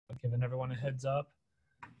Giving everyone a heads up.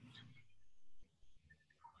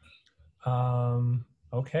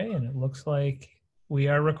 Okay, and it looks like we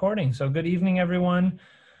are recording. So good evening, everyone.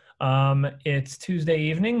 It's Tuesday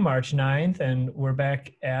evening, March 9th, and we're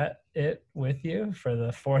back at it with you for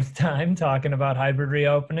the fourth time, talking about hybrid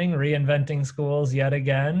reopening, reinventing schools yet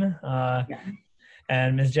again.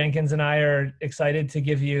 And Ms. Jenkins and I are excited to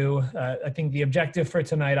give you, I think the objective for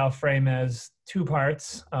tonight I'll frame as two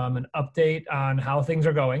parts, an update on how things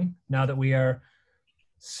are going now that we are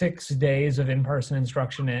 6 days of in-person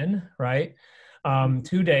instruction in, right?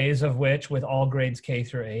 2 days of which with all grades K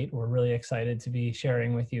through 8, we're really excited to be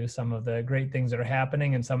sharing with you some of the great things that are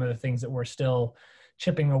happening and some of the things that we're still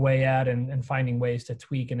chipping away at and finding ways to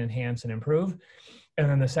tweak and enhance and improve. And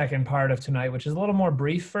then the second part of tonight, which is a little more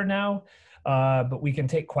brief for now, but we can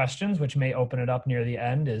take questions, which may open it up near the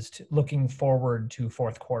end, is looking forward to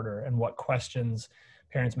fourth quarter and what questions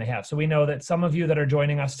parents may have. So we know that some of you that are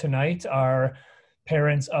joining us tonight are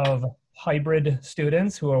parents of hybrid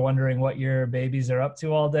students who are wondering what your babies are up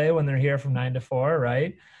to all day when they're here from 9 to 4,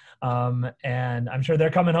 right? And I'm sure they're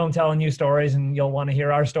coming home telling you stories and you'll want to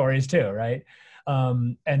hear our stories too, right?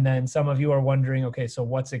 And then some of you are wondering, okay, so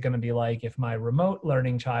what's it going to be like if my remote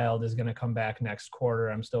learning child is going to come back next quarter?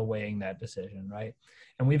 I'm still weighing that decision, right?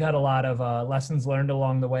 And we've had a lot of lessons learned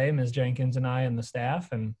along the way, Ms. Jenkins and I and the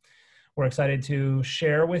staff, and we're excited to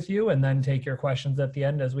share with you and then take your questions at the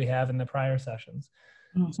end as we have in the prior sessions.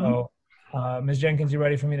 Mm-hmm. So, Ms. Jenkins, you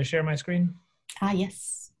ready for me to share my screen?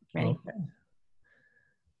 Yes, ready. Okay.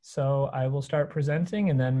 So I will start presenting,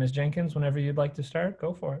 and then Ms. Jenkins, whenever you'd like to start,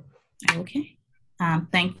 go for it. Okay.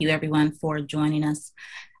 Thank you, everyone, for joining us.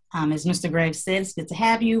 As Mr. Graves said, it's good to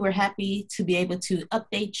have you. We're happy to be able to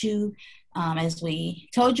update you as we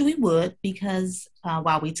told you we would, because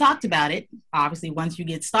while we talked about it, obviously once you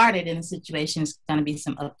get started in a situation, it's going to be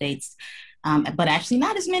some updates, but actually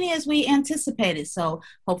not as many as we anticipated. So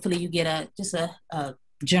hopefully you get just a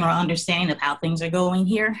general understanding of how things are going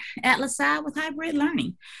here at LaSalle with hybrid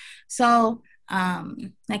learning. So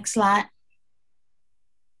next slide.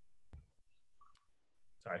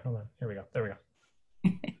 Sorry, hold on. Here we go. There we go.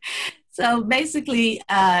 So basically,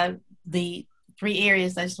 the three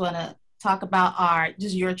areas I just want to talk about are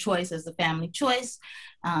just your choice as the family choice.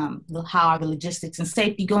 How are the logistics and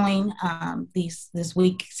safety going this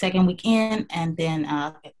week, second weekend, and then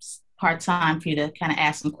it's part-time for you to kind of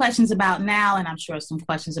ask some questions about now, and I'm sure some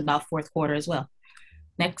questions about fourth quarter as well.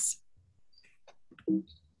 Next.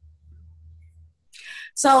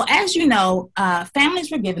 So as you know,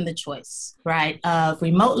 families were given the choice, right, of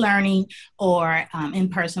remote learning or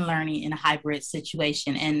in-person learning in a hybrid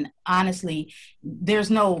situation. And honestly,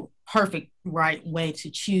 there's no perfect right way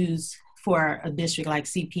to choose for a district like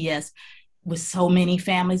CPS with so many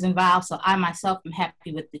families involved. So I myself am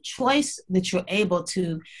happy with the choice that you're able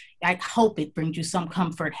to. I hope it brings you some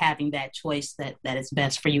comfort having that choice that is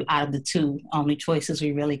best for you out of the two only choices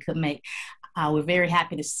we really could make. We're very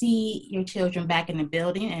happy to see your children back in the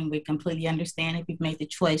building, and we completely understand if you've made the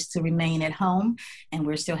choice to remain at home, and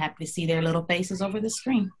we're still happy to see their little faces over the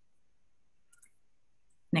screen.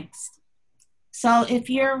 Next. So if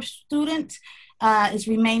your student is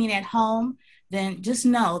remaining at home, then just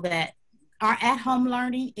know that our at-home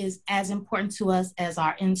learning is as important to us as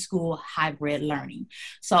our in-school hybrid learning.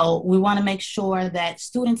 So we want to make sure that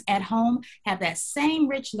students at home have that same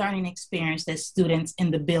rich learning experience that students in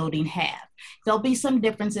the building have. There'll be some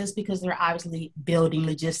differences because there are obviously building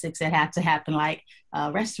logistics that have to happen, like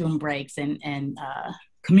restroom breaks and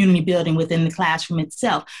community building within the classroom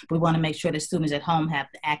itself. We want to make sure that students at home have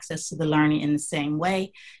the access to the learning in the same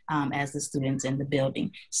way as the students in the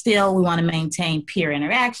building. Still, we want to maintain peer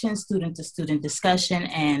interaction, student-to-student discussion,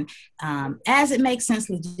 and as it makes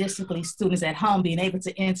sense logistically, students at home being able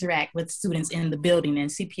to interact with students in the building. And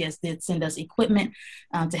CPS did send us equipment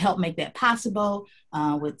to help make that possible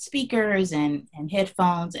with speakers and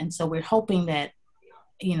headphones. And so we're hoping that,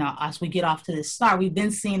 you know, as we get off to this start, we've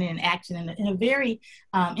been seeing it in action in a very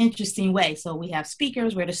interesting way. So we have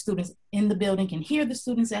speakers where the students in the building can hear the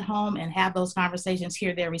students at home and have those conversations,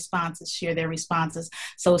 hear their responses, share their responses.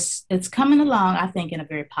 So it's coming along, I think, in a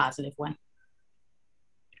very positive way.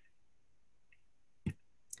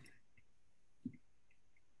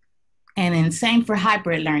 And then same for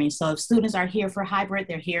hybrid learning. So if students are here for hybrid,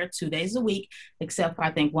 they're here 2 days a week, except for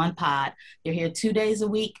I think one pod. They're here 2 days a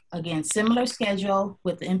week. Again, similar schedule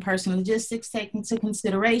with the in-person logistics taken into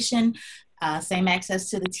consideration. Same access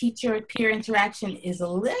to the teacher. Peer interaction is a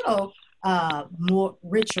little more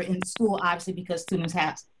richer in school, obviously, because students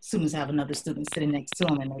have another student sitting next to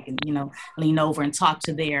them, and they can, you know, lean over and talk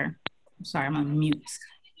to their. I'm sorry, I'm on mute.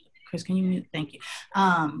 Chris, can you mute? Thank you.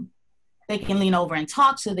 they can lean over and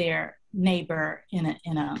talk to their neighbor in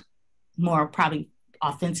a more probably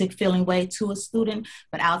authentic feeling way to a student.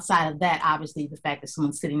 But outside of that, obviously the fact that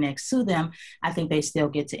someone's sitting next to them, I think they still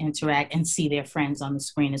get to interact and see their friends on the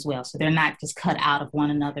screen as well. So they're not just cut out of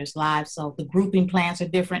one another's lives. So the grouping plans are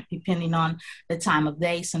different depending on the time of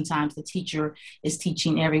day. Sometimes the teacher is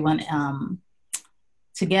teaching everyone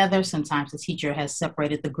together. Sometimes the teacher has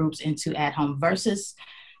separated the groups into at home versus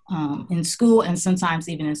in school. And sometimes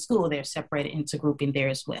even in school, they're separated into grouping there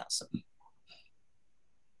as well.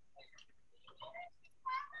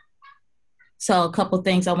 So a couple of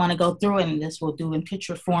things I want to go through, and this we'll do in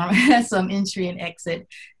picture form, some entry and exit,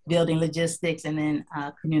 building logistics, and then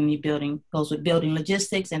community building goes with building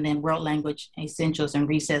logistics, and then world language essentials and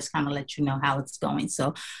recess kind of let you know how it's going.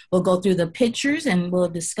 So we'll go through the pictures and we'll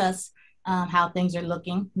discuss how things are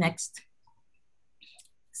looking next.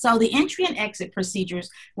 So the entry and exit procedures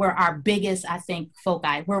were our biggest, I think,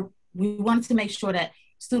 foci. We wanted to make sure that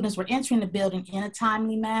students were entering the building in a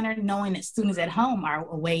timely manner, knowing that students at home are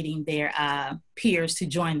awaiting their peers to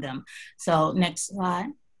join them. So next slide.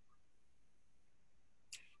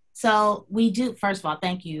 So we do, first of all,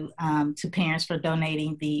 thank you to parents for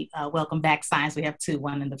donating the welcome back signs. We have two,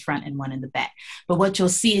 one in the front and one in the back. But what you'll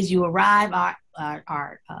see as you arrive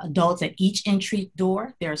are adults at each entry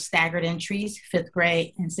door. There are staggered entries, 5th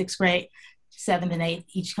grade and 6th grade. 7th and 8th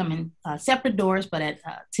each come in separate doors, but at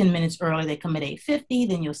 10 minutes early, they come at 8:50.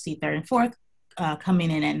 Then you'll see 3rd and 4th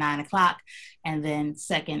coming in at 9 o'clock, and then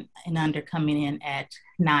 2nd and under coming in at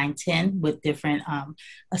 9:10 with different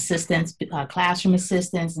assistants, classroom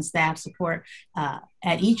assistants and staff support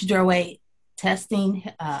at each doorway, testing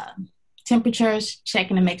temperatures,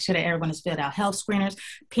 checking to make sure that everyone has filled out health screeners.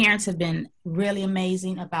 Parents have been really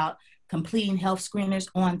amazing about completing health screeners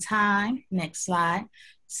on time. Next slide.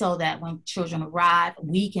 So that when children arrive,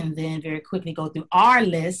 we can then very quickly go through our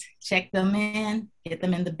list, check them in, get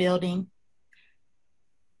them in the building.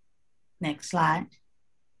 Next slide.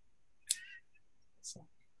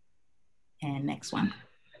 And next one.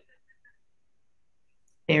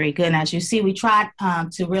 Very good. And as you see, we tried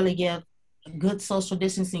to really give good social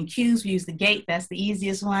distancing cues. We use the gate, that's the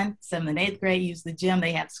easiest one. 7th and 8th grade use the gym.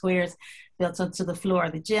 They have squares built up to the floor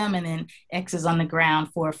of the gym, and then X's on the ground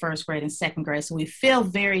for 1st grade and 2nd grade. So we feel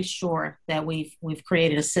very sure that we've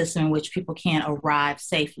created a system in which people can arrive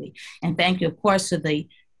safely. And thank you, of course, to the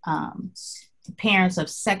parents of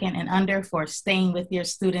 2nd and under for staying with your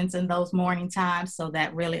students in those morning times. So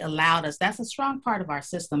that really allowed us, that's a strong part of our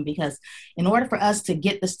system, because in order for us to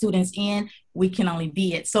get the students in, we can only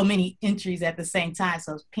be at so many entries at the same time.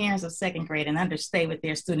 So parents of 2nd grade and under stay with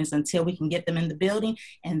their students until we can get them in the building.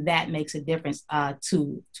 And that makes a difference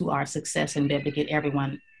to our success and be able to get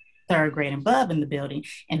everyone 3rd grade and above in the building,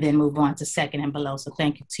 and then move on to 2nd and below. So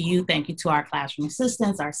thank you to you. Thank you to our classroom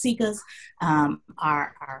assistants, our SECAs,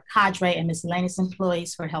 our cadre and miscellaneous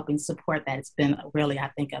employees for helping support that. It's been really, I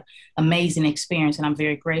think, an amazing experience, and I'm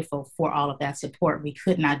very grateful for all of that support. We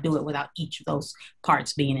could not do it without each of those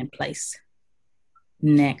parts being in place.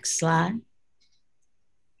 Next slide.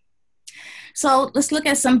 So let's look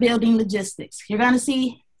at some building logistics. You're going to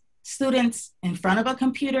see students in front of a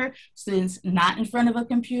computer, students not in front of a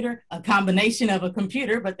computer, a combination of a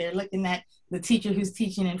computer, but they're looking at the teacher who's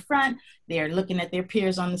teaching in front. They're looking at their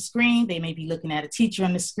peers on the screen. They may be looking at a teacher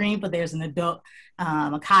on the screen, but there's an adult,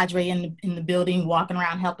 a cadre in the building walking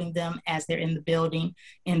around helping them as they're in the building,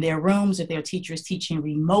 in their rooms, if their teacher is teaching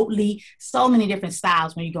remotely. So many different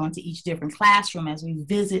styles when you go into each different classroom as we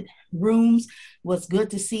visit rooms. What's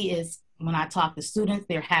good to see is when I talk to students,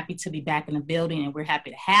 they're happy to be back in the building, and we're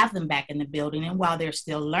happy to have them back in the building. And while they're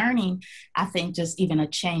still learning, I think just even a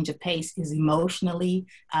change of pace is emotionally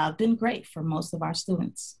been great for most of our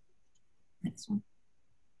students. Next one.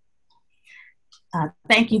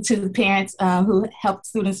 Thank you to the parents who helped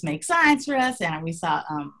students make signs for us. And we saw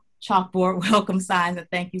chalkboard welcome signs and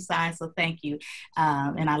thank you signs. So thank you.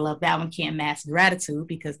 And I love that one, can't mask gratitude,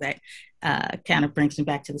 because that kind of brings me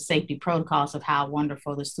back to the safety protocols of how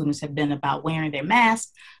wonderful the students have been about wearing their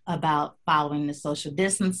masks, about following the social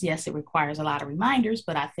distance. Yes, it requires a lot of reminders,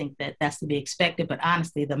 but I think that that's to be expected. But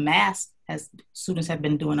honestly, the mask, students have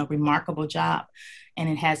been doing a remarkable job, and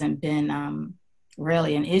it hasn't been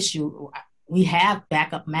really an issue. We have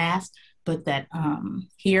backup masks, but that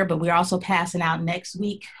here, but we're also passing out next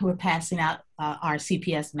week. We're passing out our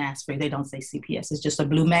CPS masks. They don't say CPS, it's just a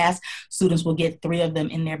blue mask. Students will get 3 of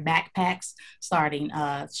them in their backpacks starting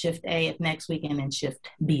shift A of next week and then shift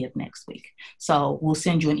B of next week. So we'll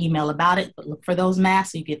send you an email about it, but look for those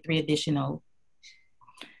masks. So you get 3 additional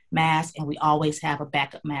masks, and we always have a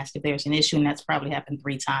backup mask if there's an issue, and that's probably happened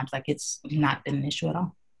 3 times. Like, it's not been an issue at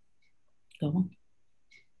all. Go on.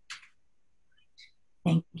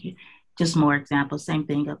 Thank you. Just more examples, same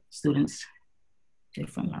thing of students,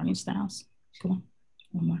 different learning styles. Cool.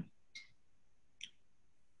 One more.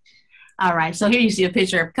 All right, so here you see a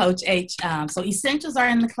picture of Coach H. So essentials are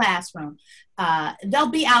in the classroom. They'll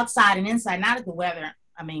be outside and inside, not at the weather.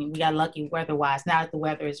 I mean, we got lucky weather-wise. Now that the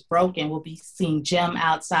weather is broken, we'll be seeing gym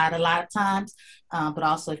outside a lot of times, but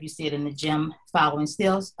also if you see it in the gym, following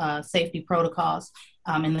still safety protocols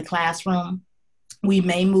in the classroom. We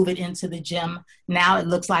may move it into the gym. Now it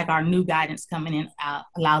looks like our new guidance coming in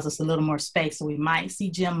allows us a little more space. So we might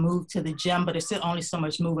see gym move to the gym, but there's still only so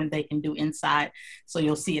much movement they can do inside. So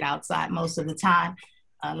you'll see it outside most of the time.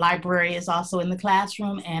 Library is also in the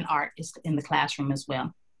classroom, and art is in the classroom as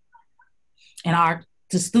well. And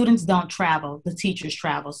the students don't travel, the teachers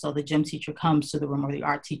travel. So the gym teacher comes to the room or the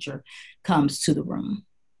art teacher comes to the room.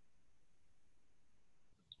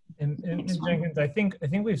 And Jenkins, I think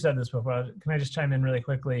we've said this before. Can I just chime in really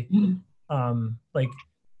quickly? Mm-hmm.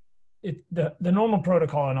 The normal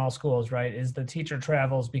protocol in all schools, right, is the teacher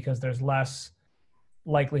travels because there's less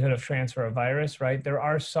likelihood of transfer of virus, right? There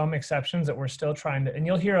are some exceptions that we're still trying to, and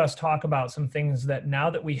you'll hear us talk about some things that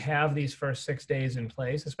now that we have these first 6 days in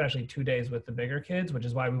place, especially 2 days with the bigger kids, which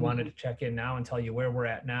is why we wanted to check in now and tell you where we're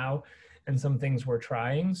at now and some things we're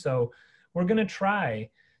trying. So we're going to try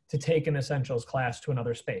to take an essentials class to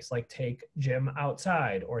another space, like take gym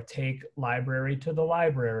outside or take library to the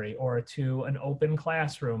library or to an open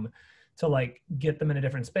classroom to like get them in a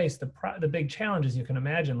different space. The big challenge, as you can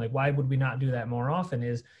imagine, like why would we not do that more often,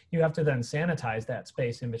 is you have to then sanitize that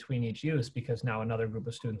space in between each use because now another group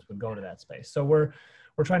of students would go to that space. So we're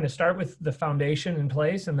trying to start with the foundation in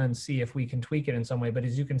place and then see if we can tweak it in some way. But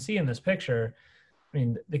as you can see in this picture, I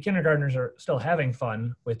mean, the kindergartners are still having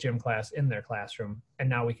fun with gym class in their classroom, and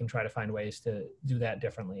now we can try to find ways to do that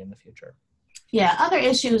differently in the future. Yeah, other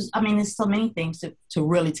issues, I mean, there's so many things to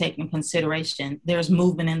really take in consideration. There's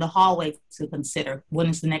movement in the hallway to consider. When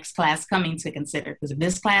is the next class coming to consider? Because if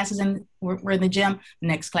this class is we're in the gym, the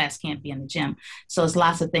next class can't be in the gym. So it's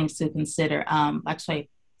lots of things to consider. Actually,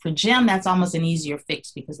 for gym, that's almost an easier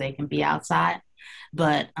fix because they can be outside.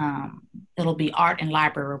 But it'll be art and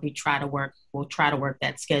library. We'll try to work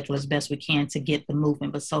that schedule as best we can to get the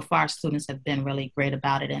movement. But so far, students have been really great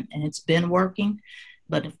about it, and it's been working.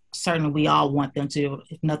 But certainly, we all want them to,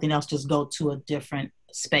 if nothing else, just go to a different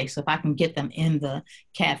space. So if I can get them in the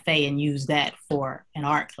cafe and use that for an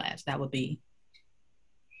art class, that would be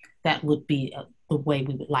the way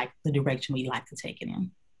we would like, the direction we'd like to take it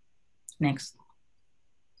in. Next.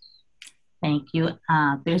 Thank you.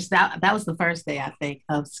 That was the first day, I think,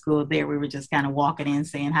 of school there. We were just kind of walking in,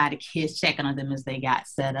 saying hi to kids, checking on them as they got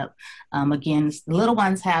set up. Again, the little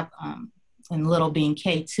ones have, and little being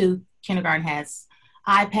K2, kindergarten has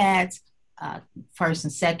iPads, first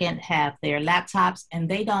and second have their laptops, and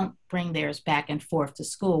they don't bring theirs back and forth to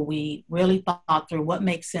school. We really thought through what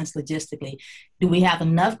makes sense logistically. Do we have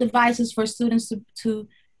enough devices for students to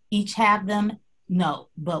each have them? No,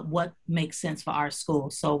 but what makes sense for our school?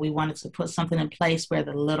 So we wanted to put something in place where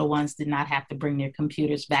the little ones did not have to bring their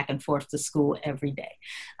computers back and forth to school every day.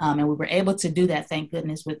 And we were able to do that, thank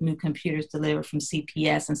goodness, with new computers delivered from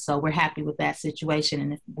CPS. And so we're happy with that situation.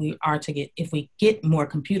 And if we get more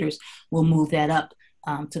computers, we'll move that up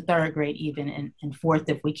to third grade even and fourth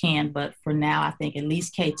if we can. But for now, I think at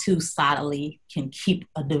least K2 solidly can keep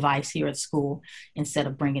a device here at school instead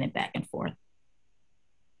of bringing it back and forth.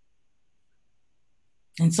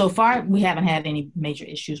 And so far, we haven't had any major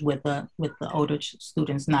issues with the older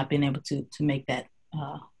students not being able to make that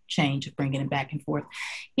change of bringing it back and forth.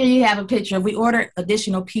 Here you have a picture. We ordered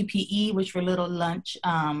additional PPE, which were little lunch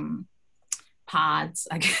pods.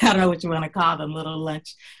 I don't know what you want to call them, little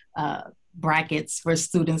lunch brackets for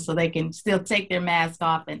students so they can still take their mask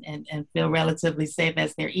off and feel relatively safe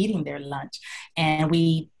as they're eating their lunch. And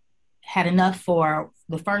we had enough for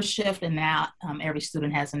the first shift, and now every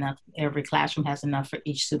student has enough, every classroom has enough for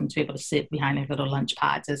each student to be able to sit behind their little lunch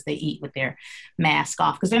pods as they eat with their mask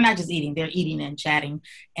off, because they're not just eating, they're eating and chatting,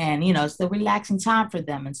 and it's the relaxing time for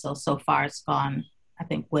them. And so far it's gone, I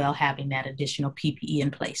think, well, having that additional PPE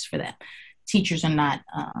in place for that. Teachers are not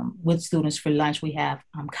with students for lunch. We have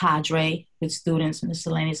cadre with students,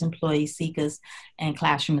 miscellaneous employees, SECAs, and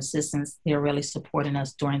classroom assistants. They're really supporting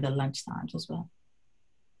us during the lunch times as well.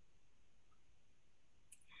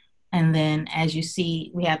 And then as you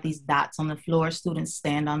see, we have these dots on the floor. Students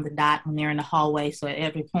stand on the dot when they're in the hallway. So at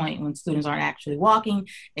every point when students aren't actually walking,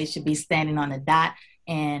 they should be standing on the dot.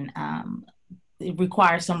 And it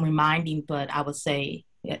requires some reminding, but I would say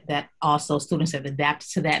that also students have adapted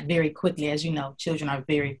to that very quickly. As you know, children are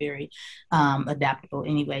very, very adaptable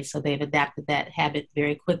anyway. So they've adapted that habit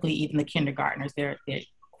very quickly. Even the kindergartners, they're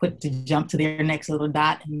quick to jump to their next little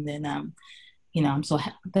dot. And then, so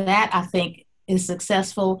that I think is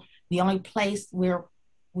successful. The only place where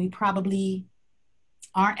we probably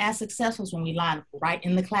aren't as successful is when we line up right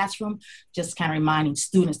in the classroom, just kind of reminding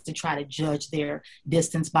students to try to judge their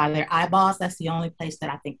distance by their eyeballs. That's the only place that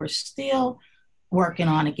I think we're still working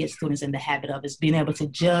on to get students in the habit of, is being able to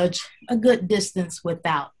judge a good distance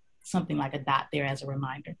without something like a dot there as a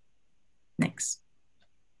reminder. Next.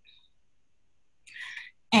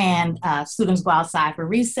 And students go outside for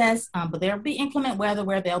recess, but there'll be inclement weather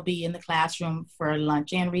where they'll be in the classroom for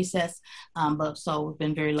lunch and recess. So we've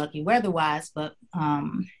been very lucky weather-wise, but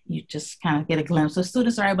you just kind of get a glimpse. So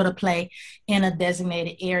students are able to play in a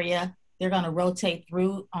designated area. They're going to rotate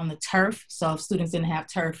through on the turf. So if students didn't have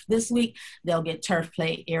turf this week, they'll get turf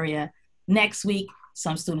play area next week.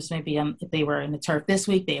 Some students may be if they were in the turf this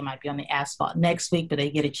week, they might be on the asphalt next week, but they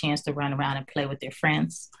get a chance to run around and play with their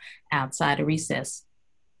friends outside of recess.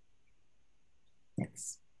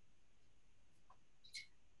 Next.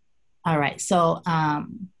 All right, so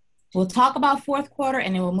we'll talk about fourth quarter,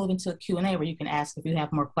 and then we'll move into a Q&A where you can ask if you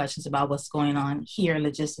have more questions about what's going on here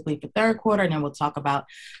logistically for third quarter, and then we'll talk about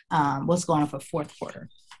what's going on for fourth quarter.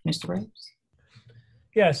 Mr. Graves?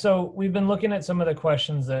 Yeah, so we've been looking at some of the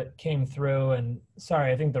questions that came through, and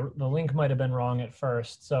sorry, I think the link might have been wrong at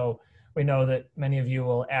first. So we know that many of you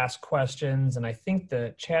will ask questions, and I think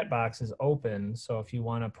the chat box is open. So if you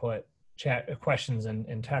want to put chat questions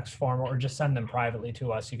in text form or just send them privately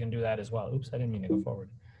to us, you can do that as well. Oops, I didn't mean to go forward.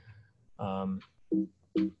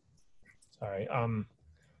 Sorry.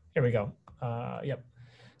 Here we go. Yep.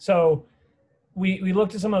 So we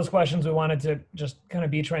looked at some of those questions. We wanted to just kind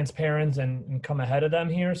of be transparent and come ahead of them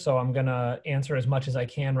here. So I'm going to answer as much as I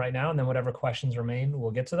can right now, and then whatever questions remain,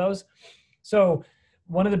 we'll get to those. So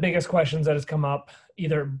one of the biggest questions that has come up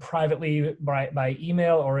either privately by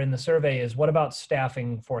email or in the survey is, what about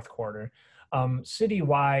staffing fourth quarter?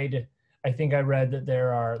 Citywide, I think I read that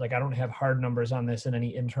there are, like, I don't have hard numbers on this in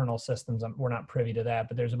any internal systems. We're not privy to that,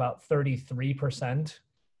 but there's about 33%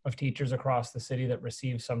 of teachers across the city that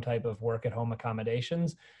receive some type of work at home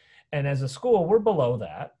accommodations. And as a school, we're below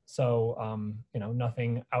that. So,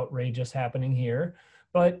 nothing outrageous happening here.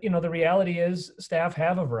 But, the reality is staff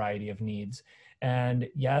have a variety of needs. And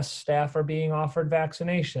yes, staff are being offered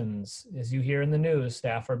vaccinations. As you hear in the news,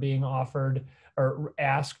 staff are being offered or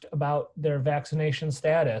asked about their vaccination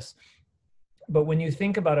status. But when you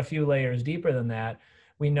think about a few layers deeper than that,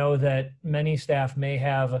 we know that many staff may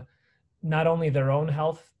have not only their own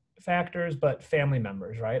health factors, but family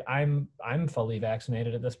members, right? I'm fully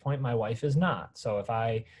vaccinated at this point. My wife is not. So if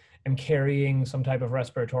I am carrying some type of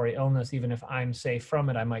respiratory illness, even if I'm safe from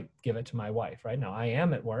it, I might give it to my wife, right? Now I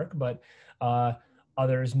am at work, but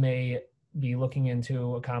others may be looking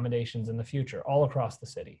into accommodations in the future all across the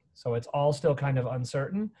city. So it's all still kind of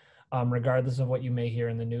uncertain. Regardless of what you may hear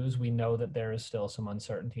in the news, we know that there is still some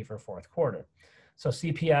uncertainty for fourth quarter. So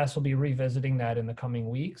CPS will be revisiting that in the coming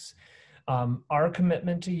weeks. Our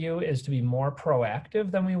commitment to you is to be more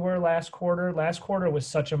proactive than we were last quarter. Last quarter was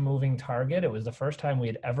such a moving target. It was the first time we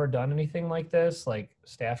had ever done anything like this, like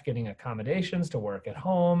staff getting accommodations to work at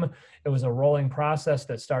home. It was a rolling process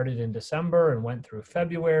that started in December and went through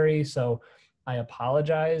February. So I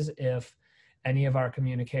apologize if any of our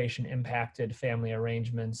communication impacted family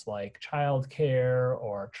arrangements like childcare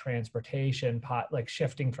or transportation, like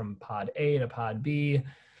shifting from pod A to pod B.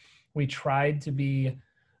 We tried to be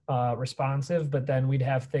responsive, but then we'd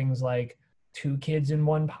have things like 2 kids in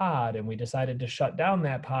one pod, and we decided to shut down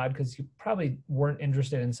that pod because you probably weren't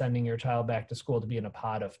interested in sending your child back to school to be in a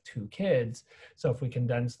pod of 2 kids. So if we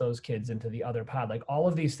condense those kids into the other pod, like all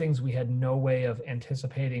of these things we had no way of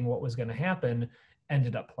anticipating what was going to happen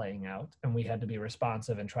ended up playing out, and we had to be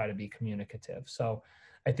responsive and try to be communicative. So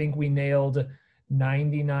I think we nailed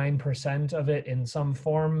 99% of it in some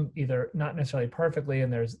form, either not necessarily perfectly,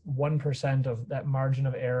 and there's 1% of that margin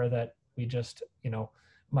of error that we just,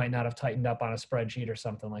 might not have tightened up on a spreadsheet or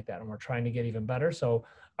something like that. And we're trying to get even better. So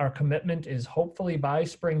our commitment is hopefully by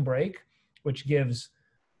spring break, which gives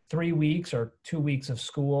 3 weeks or 2 weeks of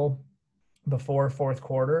school before fourth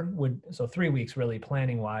quarter, so 3 weeks really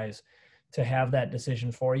planning wise, to have that decision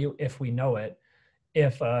for you if we know it,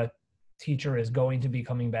 if a teacher is going to be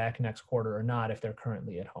coming back next quarter or not, if they're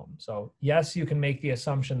currently at home. So yes, you can make the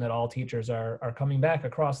assumption that all teachers are coming back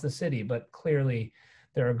across the city, but clearly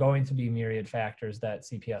there are going to be myriad factors that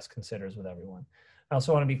CPS considers with everyone. I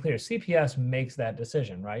also want to be clear, CPS makes that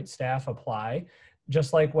decision, right? Staff apply,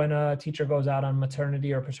 just like when a teacher goes out on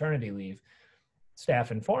maternity or paternity leave.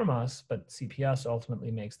 Staff inform us, but CPS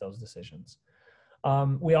ultimately makes those decisions.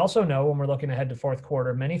 We also know when we're looking ahead to fourth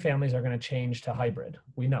quarter, many families are going to change to hybrid.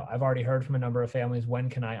 We know, I've already heard from a number of families, when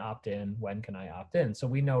can I opt in? When can I opt in? So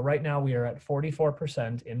we know right now we are at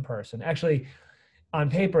 44% in person. Actually, on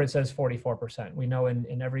paper, it says 44%. We know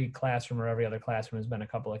in every classroom or every other classroom has been a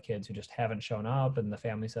couple of kids who just haven't shown up, and the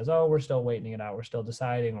family says, oh, we're still waiting it out. We're still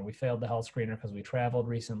deciding, or we failed the health screener because we traveled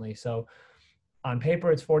recently. So on paper,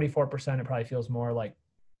 it's 44%. It probably feels more like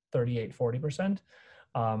 38, 40%.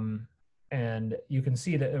 And you can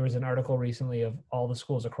see that there was an article recently of all the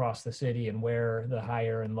schools across the city and where the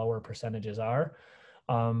higher and lower percentages are.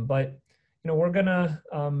 But we're gonna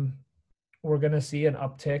see an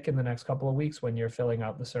uptick in the next couple of weeks when you're filling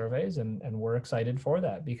out the surveys, and we're excited for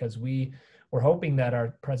that, because we're hoping that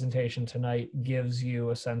our presentation tonight gives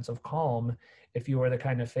you a sense of calm if you are the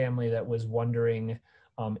kind of family that was wondering,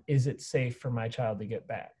 is it safe for my child to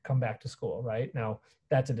come back to school, right? Now,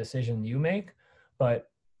 that's a decision you make, but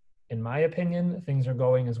in my opinion, things are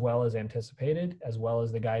going as well as anticipated, as well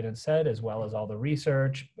as the guidance said, as well as all the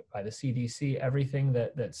research by the CDC, everything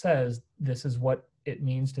that says this is what it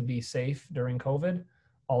means to be safe during COVID.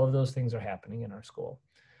 All of those things are happening in our school.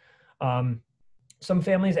 Some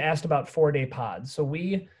families asked about 4-day pods. So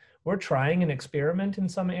we're trying an experiment in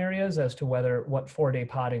some areas as to what 4-day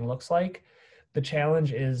podding looks like. The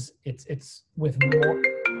challenge is it's with more,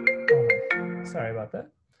 sorry about that.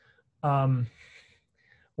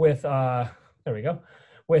 There we go.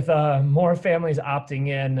 With more families opting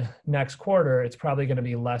in next quarter, it's probably going to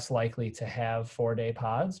be less likely to have 4-day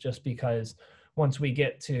pods, just because once we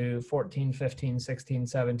get to 14, 15, 16,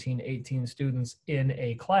 17, 18 students in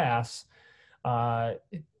a class, the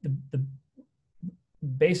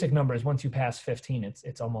basic number is once you pass 15,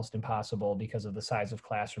 it's almost impossible because of the size of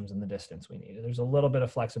classrooms and the distance we need. There's a little bit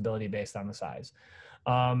of flexibility based on the size.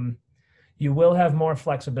 You will have more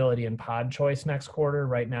flexibility in pod choice next quarter.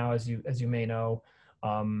 Right now, as you may know,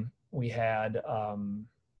 we had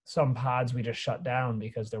some pods we just shut down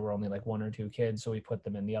because there were only like 1 or 2 kids, so we put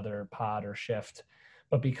them in the other pod or shift.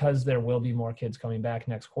 But because there will be more kids coming back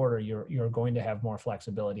next quarter, you're going to have more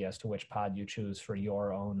flexibility as to which pod you choose for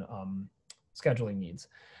your own scheduling needs.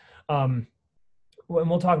 And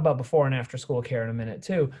we'll talk about before and after school care in a minute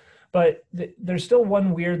too. But there's still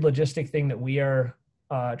one weird logistic thing that we are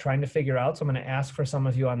trying to figure out. So I'm going to ask for some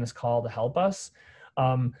of you on this call to help us.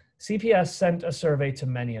 CPS sent a survey to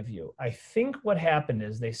many of you. I think what happened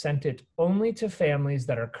is they sent it only to families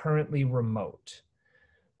that are currently remote.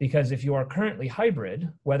 Because if you are currently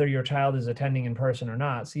hybrid, whether your child is attending in person or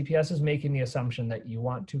not, CPS is making the assumption that you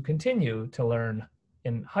want to continue to learn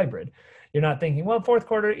in hybrid. You're not thinking, well, fourth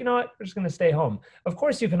quarter, you know what, we're just going to stay home. Of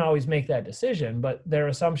course, you can always make that decision, but their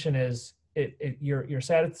assumption is you're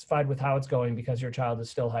satisfied with how it's going because your child is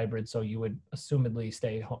still hybrid, so you would assumedly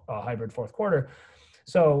stay hybrid fourth quarter.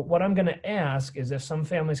 So what I'm going to ask is if some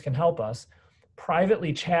families can help us,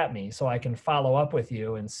 privately chat me so I can follow up with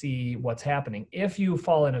you and see what's happening. If you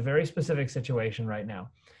fall in a very specific situation right now,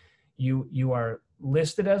 you are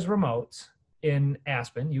listed as remote in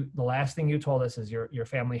Aspen. The last thing you told us is your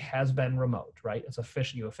family has been remote, right? It's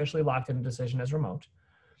official. You officially locked in a decision as remote.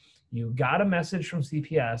 You got a message from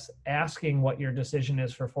CPS asking what your decision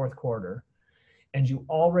is for fourth quarter, and you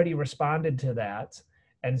already responded to that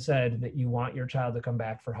and said that you want your child to come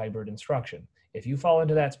back for hybrid instruction. If you fall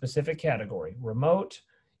into that specific category, remote,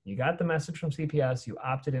 you got the message from CPS, you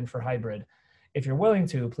opted in for hybrid. If you're willing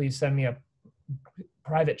to, please send me a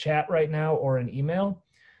private chat right now or an email,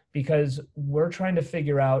 because we're trying to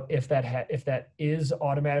figure out if that is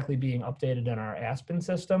automatically being updated in our Aspen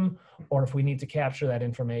system, or if we need to capture that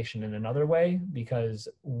information in another way, because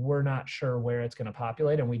we're not sure where it's going to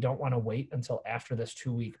populate, and we don't want to wait until after this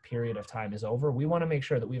 2-week period of time is over. We want to make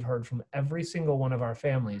sure that we've heard from every single one of our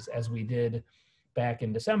families, as we did back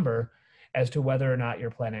in December, as to whether or not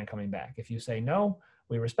you're planning on coming back. If you say no,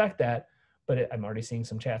 we respect that, but I'm already seeing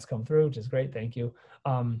some chats come through, which is great, thank you.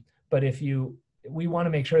 But we want to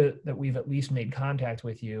make sure that we've at least made contact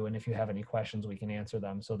with you, and if you have any questions, we can answer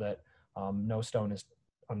them so that no stone is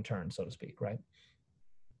unturned, so to speak, right?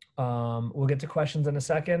 We'll get to questions in a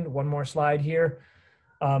second. One more slide here.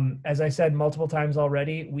 As I said multiple times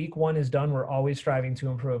already, week 1 is done. We're always striving to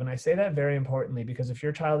improve. And I say that very importantly, because if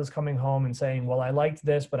your child is coming home and saying, well, I liked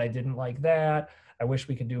this, but I didn't like that, I wish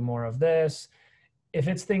we could do more of this. If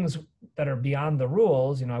it's things that are beyond the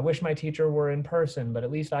rules, I wish my teacher were in person, but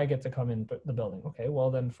at least I get to come in the building. Okay, well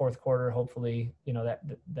then fourth quarter, hopefully,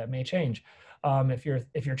 that may change.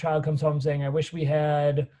 If your child comes home saying, I wish we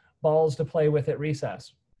had balls to play with at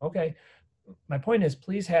recess. Okay, my point is,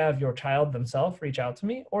 please have your child themselves reach out to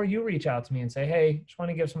me, or you reach out to me and say, hey, just want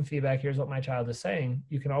to give some feedback. Here's what my child is saying.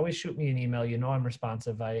 You can always shoot me an email. I'm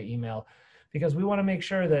responsive via email. because we want to make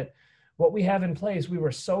sure that what we have in place, we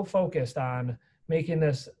were so focused on making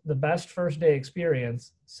this the best first day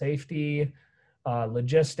experience, safety,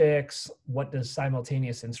 logistics, what does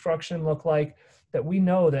simultaneous instruction look like, that we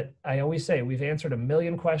know that I always say we've answered a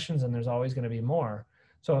million questions and there's always going to be more.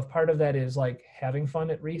 So if part of that is like having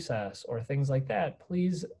fun at recess or things like that,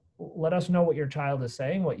 please let us know what your child is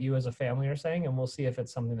saying, what you as a family are saying, and we'll see if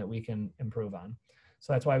it's something that we can improve on.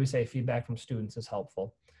 So that's why we say feedback from students is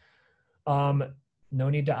helpful. No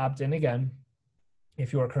need to opt in again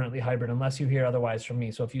if you are currently hybrid, unless you hear otherwise from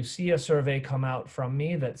me. So if you see a survey come out from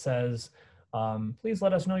me that says, please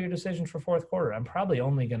let us know your decisions for fourth quarter, I'm probably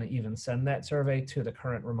only going to even send that survey to the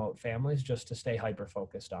current remote families just to stay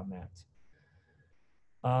hyper-focused on that.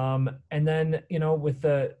 And then, you know, with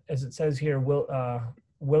the, as it says here,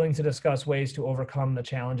 willing to discuss ways to overcome the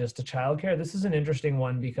challenges to childcare. This is an interesting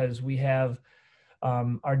one because we have,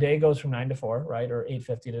 our day goes from 9 to 4, right? Or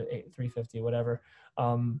 8:50 to 3:50, whatever.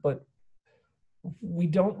 But we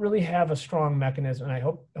don't really have a strong mechanism. And I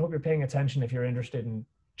hope you're paying attention if you're interested in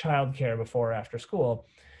childcare before or after school.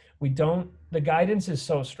 The guidance is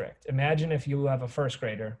so strict. Imagine if you have a first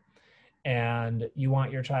grader and you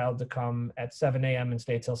want your child to come at 7 a.m. and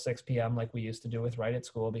stay till 6 p.m. like we used to do with Right at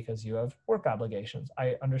School because you have work obligations.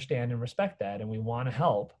 I understand and respect that, and we want to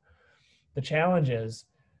help. The challenge is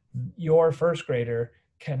your first grader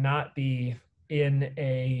cannot be in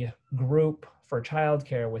a group for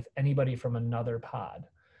childcare with anybody from another pod.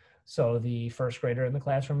 So the first grader in the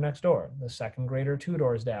classroom next door, the second grader 2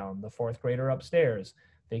 doors down, the fourth grader upstairs,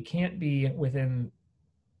 they can't be within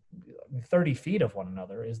 30 feet of one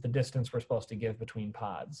another is the distance we're supposed to give between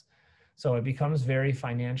pods. So it becomes very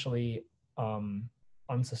financially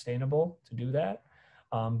unsustainable to do that.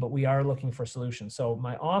 But we are looking for solutions. So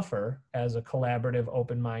my offer as a collaborative,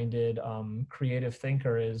 open-minded, creative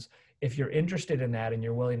thinker is, if you're interested in that and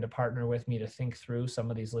you're willing to partner with me to think through some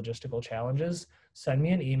of these logistical challenges, send me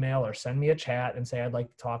an email or send me a chat and say, I'd like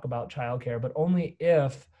to talk about childcare, but only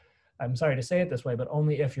if, I'm sorry to say it this way, but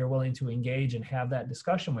only if you're willing to engage and have that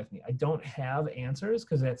discussion with me. I don't have answers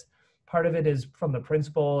because it's, part of it is from the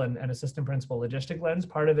principal and assistant principal logistic lens.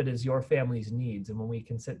 Part of it is your family's needs. And when we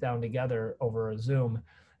can sit down together over a Zoom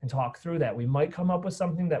and talk through that, we might come up with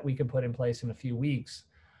something that we could put in place in a few weeks.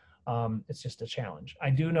 It's just a challenge. I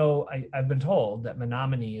do know, I've been told that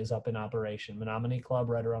Menominee is up in operation, Menominee Club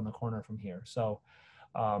right around the corner from here. So,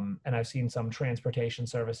 and I've seen some transportation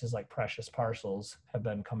services like Precious Parcels have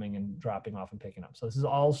been coming and dropping off and picking up. So this is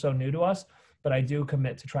all so new to us, but I do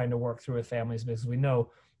commit to trying to work through with families because we know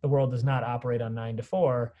the world does not operate on 9 to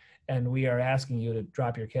 4, and we are asking you to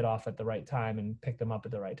drop your kid off at the right time and pick them up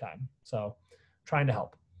at the right time. So trying to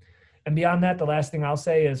help. And beyond that, the last thing I'll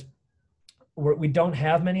say is we don't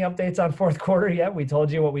have many updates on fourth quarter yet. We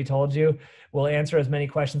told you what we told you. We'll answer as many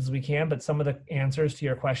questions as we can, but some of the answers to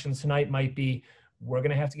your questions tonight might be, we're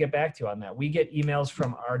going to have to get back to you on that. We get emails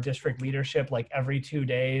from our district leadership like every 2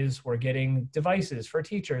 days. We're getting devices for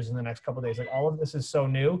teachers in the next couple of days. Like, all of this is so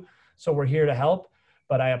new. So we're here to help.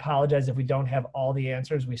 But I apologize if we don't have all the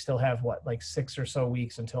answers. We still have like 6 or so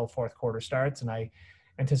weeks until fourth quarter starts. And I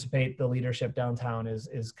anticipate the leadership downtown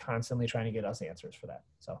is constantly trying to get us answers for that.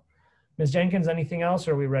 So Ms. Jenkins, anything else,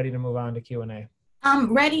 or are we ready to move on to Q&A?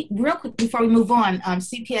 Ready, real quick before we move on.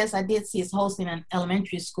 CPS, I did see, is hosting an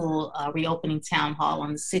elementary school reopening town hall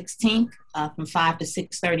on the 16th from 5 to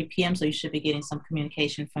 6:30 p.m. So you should be getting some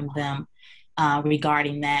communication from them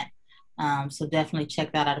regarding that. So definitely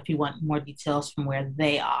check that out if you want more details from where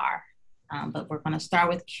they are. But we're going to start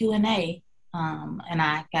with Q&A. And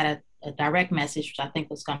I got a direct message, which I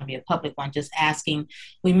think was going to be a public one, just asking.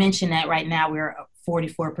 We mentioned that right now we're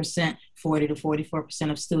 44%, 40 to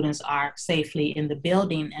 44% of students are safely in the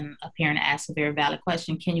building, and a parent asked a very valid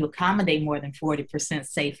question: can you accommodate more than 40%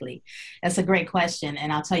 safely? That's a great question,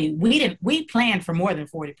 and I'll tell you, we planned for more than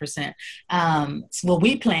 40%. Well,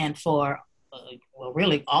 we planned for well,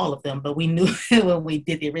 really all of them, but we knew when we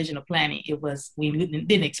did the original planning, we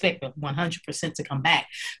didn't expect 100% to come back.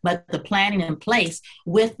 But the planning in place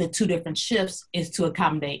with the 2 different shifts is to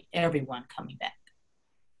accommodate everyone coming back.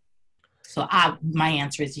 So my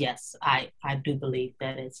answer is yes, I do believe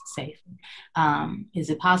that it's safe. Is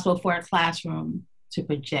it possible for a classroom to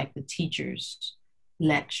project the teachers'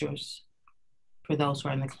 lectures for those who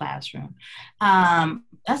are in the classroom?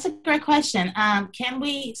 That's a great question.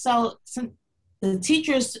 The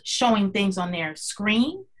teachers showing things on their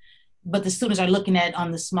screen, but the students are looking at it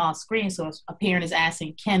on the small screen. So a parent is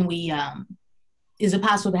asking, can we, is it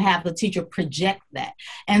possible to have the teacher project that?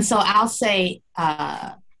 And so I'll say,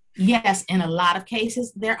 yes, in a lot of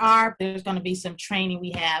cases there's going to be some training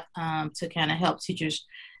we have to kind of help teachers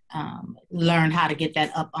learn how to get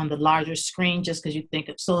that up on the larger screen just because you think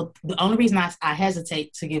of, so the only reason I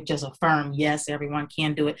hesitate to give just a firm yes, everyone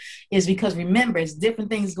can do it, is because remember, it's different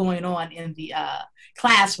things going on in the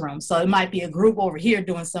classroom. So it might be a group over here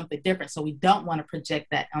doing something different. So we don't want to project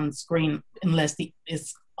that on the screen unless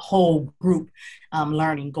it's whole group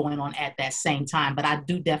learning going on at that same time. But I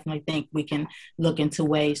do definitely think we can look into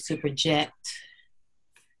ways to project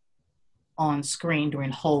on screen during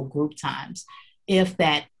whole group times, if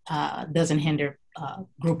that doesn't hinder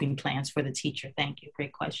grouping plans for the teacher. Thank you.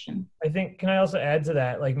 Great question. I think, can I also add to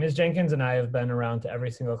that? Like Ms. Jenkins and I have been around to every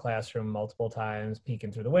single classroom multiple times,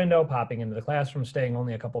 peeking through the window, popping into the classroom, staying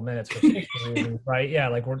only a couple minutes for safety reasons, right? Yeah,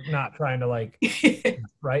 like we're not trying to like,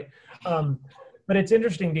 right? But it's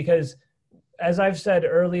interesting because, as I've said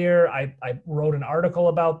earlier, I wrote an article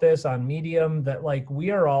about this on Medium, that like we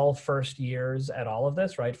are all first years at all of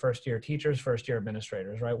this, right? First year teachers, first year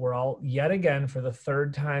administrators, right? We're all yet again for the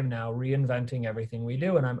third time now reinventing everything we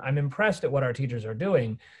do. And I'm impressed at what our teachers are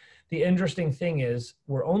doing. The interesting thing is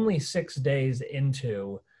we're only 6 days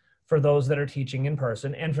into, for those that are teaching in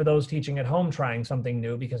person and for those teaching at home, trying something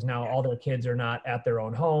new, because now all their kids are not at their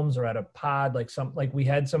own homes or at a pod. Like we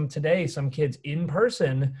had some kids in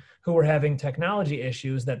person who were having technology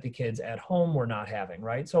issues that the kids at home were not having,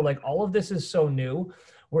 right? So like all of this is so new.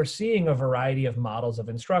 We're seeing a variety of models of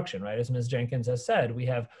instruction, right? As Ms. Jenkins has said, we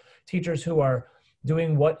have teachers who are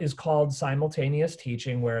doing what is called simultaneous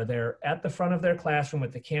teaching, where they're at the front of their classroom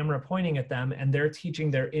with the camera pointing at them and they're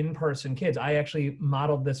teaching their in-person kids. I actually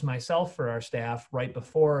modeled this myself for our staff right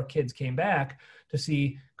before kids came back to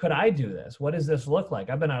see, could I do this? What does this look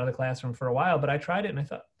like? I've been out of the classroom for a while, but I tried it and I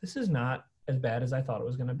thought, this is not as bad as I thought it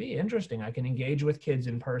was going to be. Interesting. I can engage with kids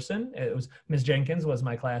in person. It was Ms. Jenkins was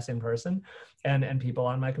my class in person, and people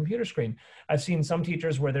on my computer screen. I've seen some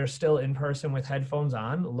teachers where they're still in person with headphones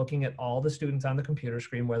on, looking at all the students on the computer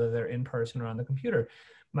screen, whether they're in person or on the computer.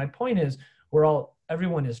 My point is,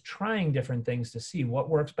 everyone is trying different things to see what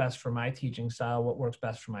works best for my teaching style, what works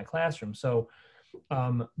best for my classroom. So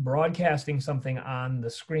broadcasting something on the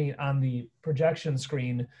screen, on the projection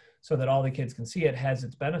screen, so that all the kids can see it, has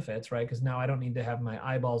its benefits, right? Because now I don't need to have my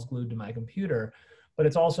eyeballs glued to my computer, but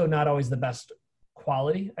it's also not always the best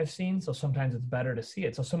quality I've seen. So sometimes it's better to see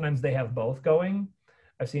it. So sometimes they have both going.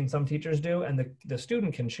 I've seen some teachers do, and the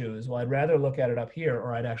student can choose, well, I'd rather look at it up here,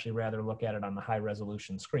 or I'd actually rather look at it on the high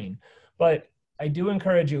resolution screen. But I do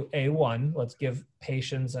encourage you, one, let's give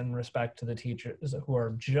patience and respect to the teachers who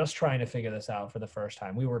are just trying to figure this out for the first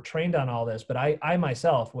time. We were trained on all this, but I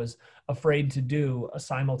myself was afraid to do a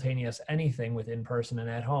simultaneous anything with in-person and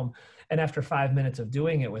at home. And after 5 minutes of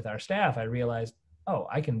doing it with our staff, I realized, oh,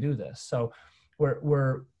 I can do this. So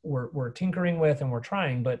we're tinkering with and we're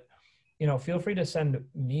trying, but feel free to send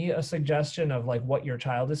me a suggestion of like what your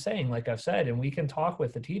child is saying, like I've said, and we can talk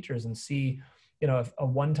with the teachers and see, if a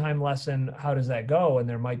one-time lesson, how does that go? And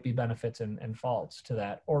there might be benefits and faults to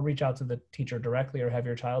that, or reach out to the teacher directly or have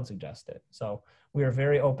your child suggest it. So we are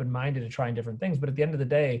very open-minded to trying different things, but at the end of the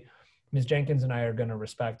day, Ms. Jenkins and I are going to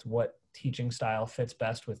respect what teaching style fits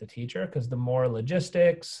best with the teacher, because the more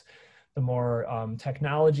logistics, the more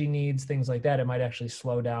technology needs, things like that, it might actually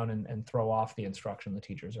slow down and throw off the instruction the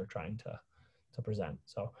teachers are trying to present.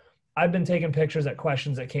 So I've been taking pictures at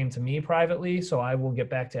questions that came to me privately, so I will get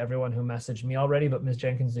back to everyone who messaged me already. But Ms.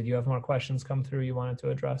 Jenkins, did you have more questions come through you wanted to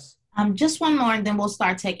address? Just one more, and then we'll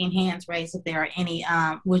start taking hands raised if there are any,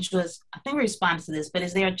 which was, I think we responded to this, but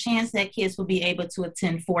is there a chance that kids will be able to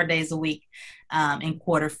attend 4 days a week in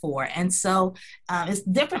Q4? And so it's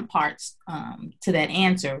different parts to that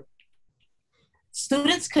answer.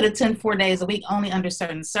 Students could attend 4 days a week only under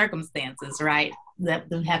certain circumstances, right?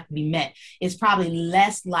 That have to be met. It's probably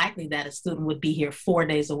less likely that a student would be here 4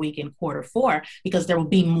 days a week in Q4 because there will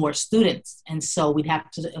be more students. And so we'd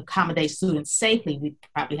have to accommodate students safely. We'd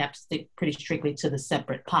probably have to stick pretty strictly to the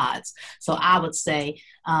separate pods. So I would say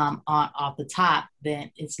off the top,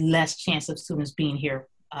 that it's less chance of students being here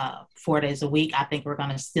 4 days a week. I think we're going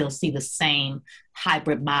to still see the same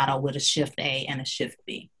hybrid model with a shift A and a shift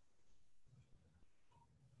B.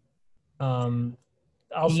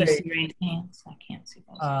 I'll say, see your hands? I can't see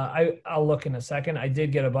those. I'll look in a second. I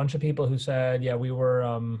did get a bunch of people who said, yeah, we were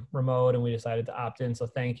remote and we decided to opt in. So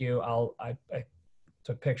thank you. I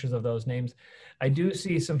took pictures of those names. I do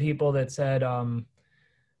see some people that said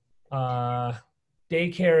daycare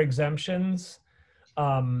exemptions.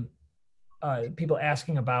 People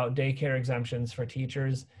asking about daycare exemptions for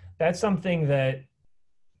teachers. That's something that,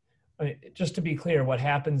 just to be clear, what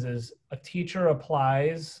happens is a teacher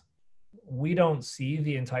applies. We don't see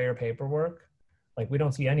the entire paperwork. Like we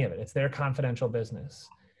don't see any of it. It's their confidential business.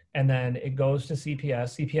 and then it goes to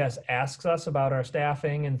CPS. CPS asks us about our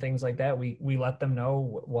staffing and things like that. We let them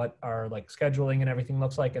know what our like scheduling and everything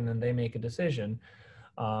looks like, and then they make a decision.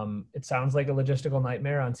 It sounds like a logistical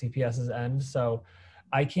nightmare on CPS's end. So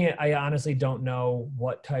I honestly don't know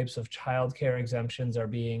what types of childcare exemptions are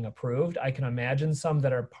being approved. I can imagine some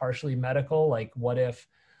that are partially medical, like what if,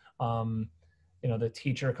 the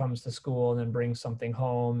teacher comes to school and then brings something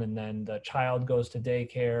home, and then the child goes to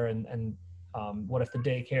daycare, and what if the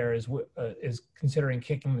daycare is considering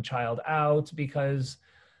kicking the child out because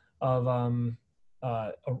of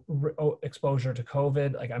exposure to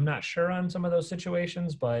COVID? Like, I'm not sure on some of those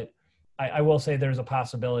situations, but I will say there's a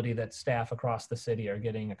possibility that staff across the city are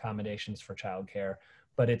getting accommodations for childcare,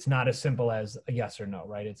 but it's not as simple as a yes or no,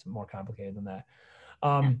 right? It's more complicated than that.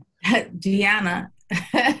 Deanna,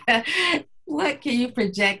 what can you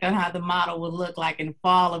project on how the model will look like in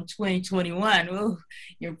fall of 2021? Ooh,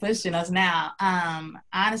 you're pushing us now.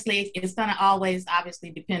 Honestly, it's going to always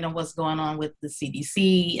obviously depend on what's going on with the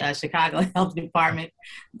CDC, Chicago Health Department,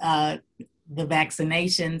 the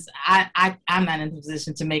vaccinations. I'm not in a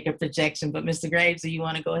position to make a projection, but Mr. Graves, do you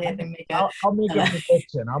want to go ahead and make a... I'll make a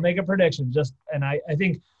prediction. I'll make a prediction. I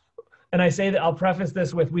think, and I say that I'll preface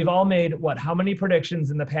this with, we've all made how many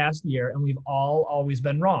predictions in the past year, and we've all always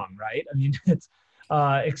been wrong, right? I mean, it's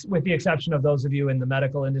with the exception of those of you in the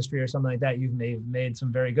medical industry or something like that, you've made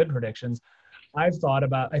some very good predictions. I've thought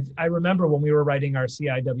about, I remember when we were writing our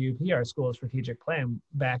CIWP, our school strategic plan,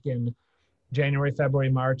 back in January,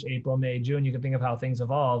 February, March, April, May, June. You can think of how things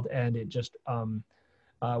evolved, and it just,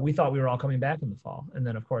 we thought we were all coming back in the fall. And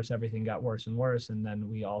then of course, everything got worse and worse. And then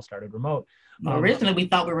we all started remote. Originally, we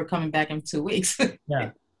thought we were coming back in 2 weeks.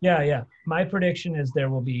 Yeah. My prediction is there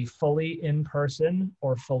will be fully in person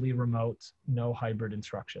or fully remote, no hybrid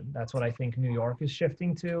instruction. That's what I think New York is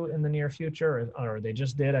shifting to in the near future, or they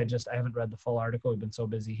just did. I haven't read the full article. We've been so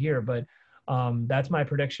busy here, but that's my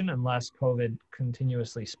prediction. Unless COVID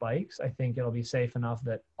continuously spikes, I think it'll be safe enough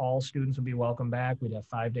that all students will be welcome back. We'd have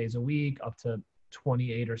 5 days a week, up to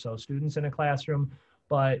 28 or so students in a classroom,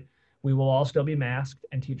 but we will all still be masked,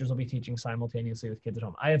 and teachers will be teaching simultaneously with kids at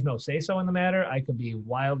home. I have no say-so in the matter. I could be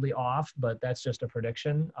wildly off, but that's just a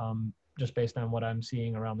prediction, just based on what I'm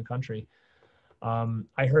seeing around the country.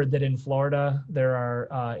 I heard that in Florida, there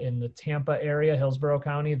are, in the Tampa area, Hillsborough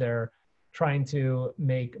County, they're trying to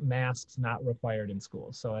make masks not required in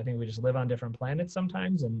schools. So I think we just live on different planets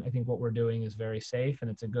sometimes, and I think what we're doing is very safe, and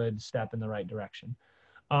it's a good step in the right direction.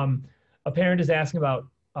 A parent is asking about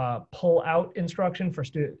pull out instruction for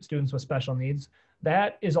students with special needs.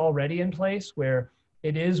 That is already in place, where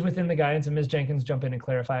it is within the guidance, and Ms. Jenkins, jump in and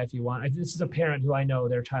clarify if you want. This is a parent who I know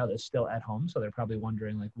their child is still at home, so they're probably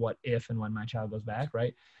wondering like, what if and when my child goes back,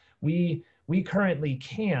 right? We currently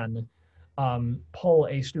can pull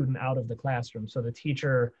a student out of the classroom. So the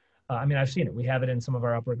teacher, I've seen it. We have it in some of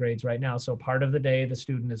our upper grades right now. So part of the day, the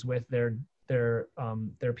student is with their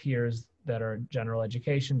peers that are general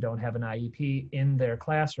education, don't have an IEP in their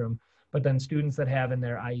classroom, but then students that have in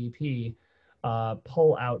their IEP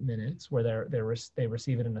pull out minutes where they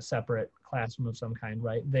receive it in a separate classroom of some kind,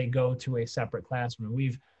 right? They go to a separate classroom.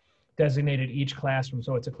 We've designated each classroom,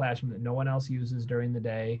 so it's a classroom that no one else uses during the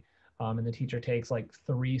day, and the teacher takes like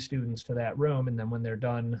 3 students to that room, and then when they're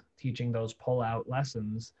done teaching those pull out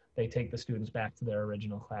lessons, they take the students back to their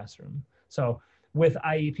original classroom. So with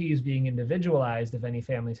IEPs being individualized, if any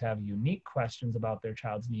families have unique questions about their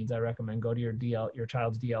child's needs, I recommend go to your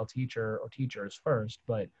child's DL teacher or teachers first.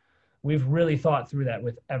 But we've really thought through that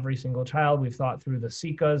with every single child. We've thought through the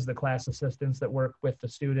SICAs, the class assistants that work with the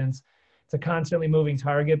students. It's a constantly moving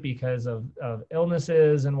target because of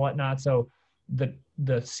illnesses and whatnot. So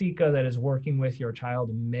the SICA that is working with your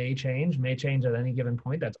child may change at any given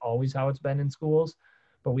point. That's always how it's been in schools.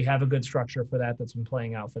 But we have a good structure for that that's been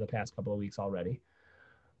playing out for the past couple of weeks already.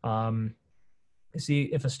 See,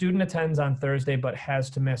 if a student attends on Thursday but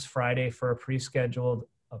has to miss Friday for a pre-scheduled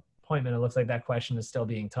appointment, it looks like that question is still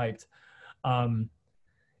being typed.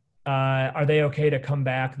 Are they okay to come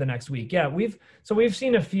back the next week? Yeah, we've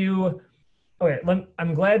seen a few. Okay,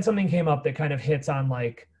 I'm glad something came up that kind of hits on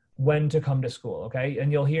like when to come to school, okay?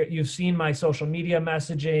 And you've seen my social media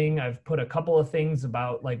messaging. I've put a couple of things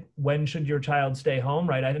about like, when should your child stay home,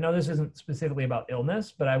 right? I know this isn't specifically about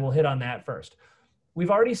illness, but I will hit on that first.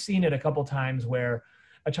 We've already seen it a couple times where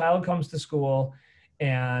a child comes to school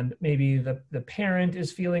and maybe the parent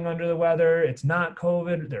is feeling under the weather. It's not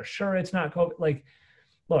COVID. They're sure it's not COVID. Like,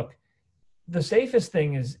 look, the safest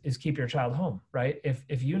thing is keep your child home, right?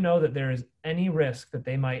 If you know that there is any risk that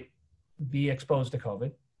they might be exposed to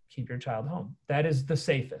COVID, keep your child home. That is the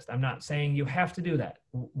safest. I'm not saying you have to do that.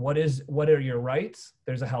 What are your rights?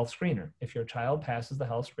 There's a health screener. If your child passes the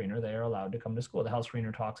health screener, they are allowed to come to school. The health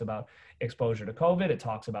screener talks about exposure to COVID. It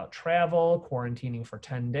talks about travel, quarantining for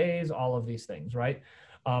 10 days, all of these things, right?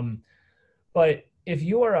 But if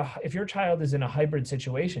your child is in a hybrid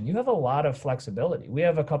situation, you have a lot of flexibility. We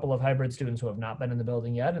have a couple of hybrid students who have not been in the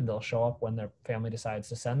building yet, and they'll show up when their family decides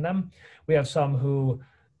to send them. We have some who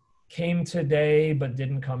came today but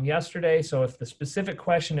didn't come yesterday. So if the specific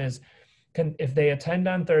question is, if they attend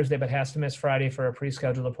on Thursday but has to miss Friday for a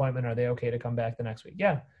pre-scheduled appointment, are they okay to come back the next week?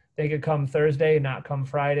 Yeah, they could come Thursday, not come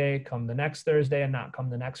Friday, come the next Thursday and not come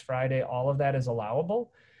the next Friday. All of that is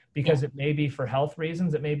allowable because it may be for health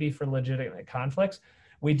reasons, it may be for legitimate conflicts.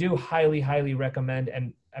 We do highly, highly recommend,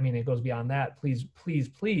 and I mean, it goes beyond that. Please, please,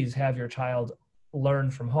 please have your child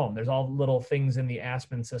learn from home. There's all little things in the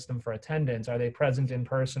Aspen system for attendance. Are they present in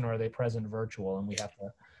person or are they present virtual? And we have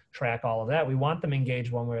to track all of that. We want them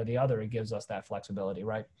engaged one way or the other. It gives us that flexibility,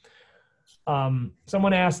 right?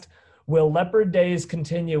 Someone asked, will Leopard Days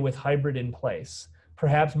continue with hybrid in place?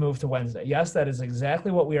 Perhaps move to Wednesday. Yes, that is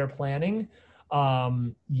exactly what we are planning.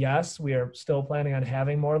 Yes, we are still planning on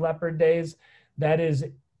having more Leopard Days. That is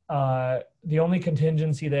the only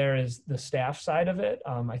contingency there is the staff side of it.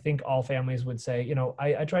 I think all families would say, you know,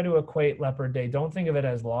 I try to equate Leopard Day. Don't think of it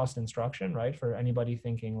as lost instruction, right? For anybody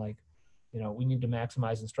thinking like, you know, we need to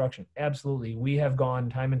maximize instruction. Absolutely. We have gone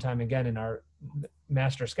time and time again in our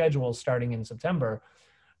master schedules starting in September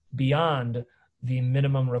beyond the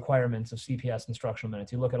minimum requirements of CPS instructional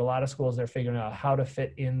minutes. You look at a lot of schools, they're figuring out how to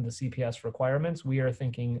fit in the CPS requirements. We are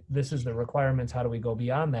thinking, this is the requirements. How do we go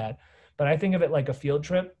beyond that? But I think of it like a field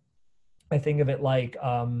trip. I think of it like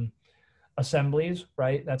assemblies,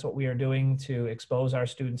 right? That's what we are doing to expose our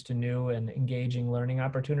students to new and engaging learning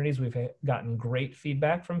opportunities. We've gotten great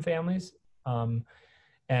feedback from families. And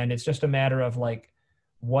it's just a matter of like,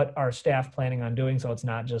 what are staff planning on doing? So it's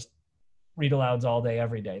not just read alouds all day,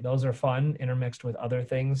 every day. Those are fun, intermixed with other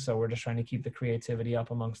things. So we're just trying to keep the creativity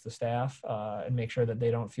up amongst the staff and make sure that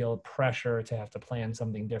they don't feel pressure to have to plan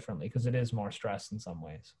something differently, because it is more stress in some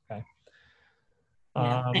ways, okay?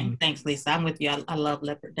 Yeah, thanks, Lisa. I'm with you. I love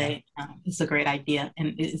Leopard Day. It's a great idea,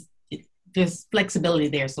 and there's flexibility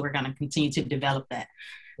there, so we're going to continue to develop that.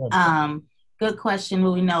 Good question.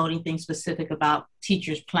 Will we know anything specific about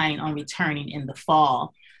teachers planning on returning in the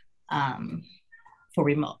fall for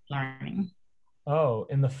remote learning? Oh,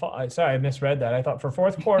 in the fall. Sorry, I misread that. I thought for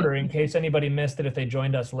fourth quarter, in case anybody missed it, if they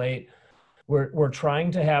joined us late, we're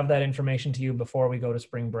trying to have that information to you before we go to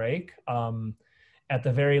spring break. At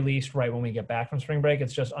the very least, right when we get back from spring break.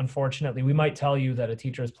 It's just, unfortunately, we might tell you that a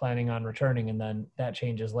teacher is planning on returning and then that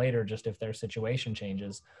changes later, just if their situation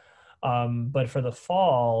changes. But for the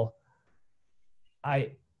fall,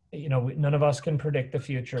 none of us can predict the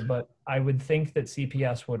future, but I would think that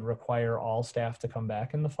CPS would require all staff to come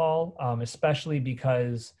back in the fall, especially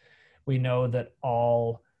because we know that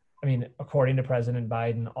according to President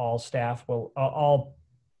Biden, all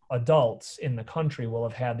adults in the country will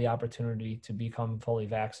have had the opportunity to become fully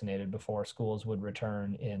vaccinated before schools would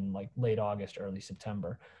return in like late August, early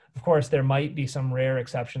September. Of course, there might be some rare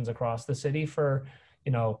exceptions across the city for,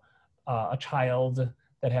 a child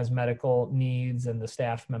that has medical needs and the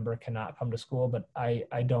staff member cannot come to school, but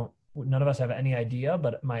none of us have any idea,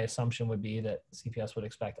 but my assumption would be that CPS would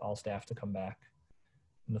expect all staff to come back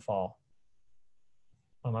in the fall.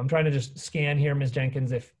 I'm trying to just scan here, Ms.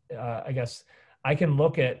 Jenkins, if I guess I can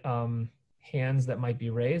look at hands that might be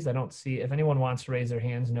raised. I don't see, if anyone wants to raise their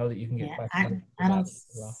hands, know that you can get questions. I don't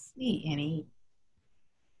see any.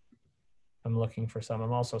 I'm looking for some.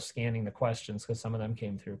 I'm also scanning the questions because some of them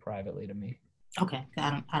came through privately to me. Okay,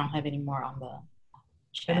 I don't have any more on the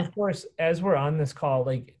chat. And of course, as we're on this call,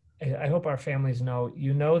 like, I hope our families know,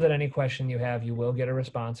 that any question you have, you will get a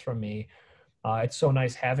response from me. It's so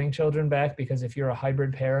nice having children back, because if you're a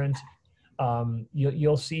hybrid parent,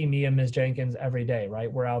 you'll see me and Ms. Jenkins every day,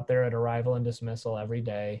 right? We're out there at arrival and dismissal every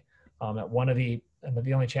day. At one of the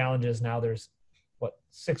only challenges now, there's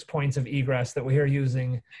 6 points of egress that we are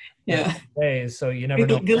using days. So you never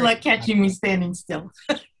know. Good luck catching me standing still.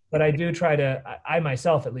 But I do I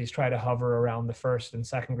myself at least try to hover around the first and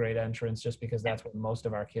second grade entrance, just because that's where most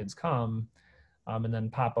of our kids come, and then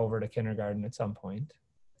pop over to kindergarten at some point.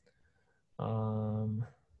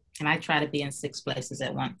 And I try to be in 6 places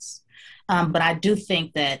at once. But I do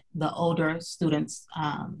think that the older students,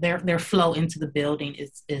 their flow into the building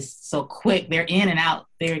is so quick. They're in and out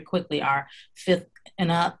very quickly, our 5th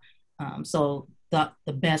and up. So the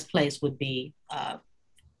best place would be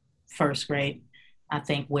first grade, I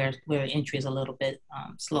think, where entry is a little bit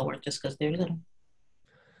slower just because they're little.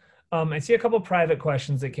 I see a couple private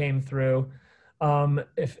questions that came through.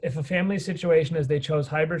 If a family situation is they chose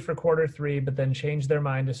hybrid for quarter 3, but then changed their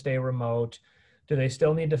mind to stay remote, do they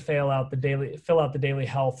still need to fill out the daily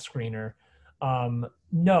health screener?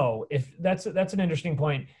 No. If that's an interesting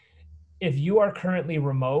point. If you are currently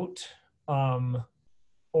remote,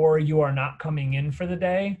 or you are not coming in for the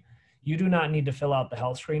day, you do not need to fill out the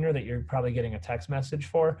health screener that you're probably getting a text message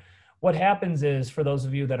for. What happens is, for those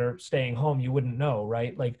of you that are staying home, you wouldn't know,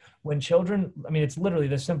 right? Like when children, I mean, it's literally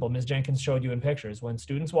this simple. Ms. Jenkins showed you in pictures. When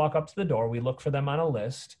students walk up to the door, we look for them on a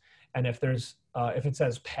list. And if it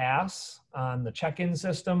says pass on the check-in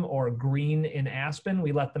system or green in Aspen,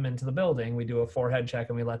 we let them into the building. We do a forehead check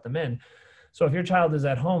and we let them in. So if your child is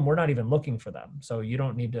at home, we're not even looking for them. So you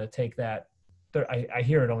don't need to take that. I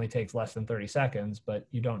hear it only takes less than 30 seconds, but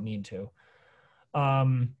you don't need to.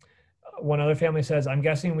 One other family says, I'm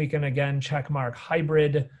guessing we can again check mark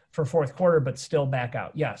hybrid for fourth quarter, but still back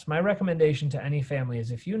out. Yes, my recommendation to any family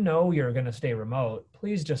is if you know you're going to stay remote,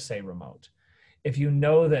 please just say remote. If you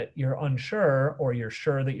know that you're unsure or you're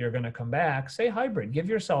sure that you're going to come back, say hybrid. Give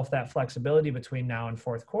yourself that flexibility between now and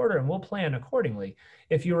fourth quarter, and we'll plan accordingly.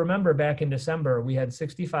 If you remember back in December, we had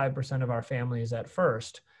 65% of our families at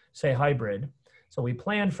first say hybrid. So we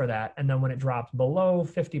planned for that. And then when it dropped below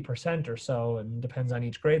 50% or so, and depends on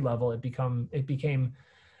each grade level, it became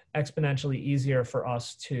exponentially easier for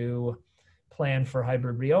us to plan for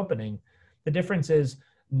hybrid reopening. The difference is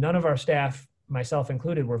none of our staff, myself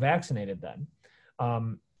included, were vaccinated then.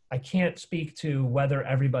 I can't speak to whether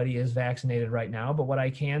everybody is vaccinated right now, but what I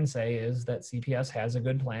can say is that CPS has a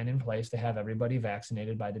good plan in place to have everybody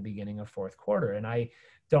vaccinated by the beginning of fourth quarter. And I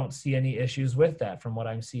don't see any issues with that from what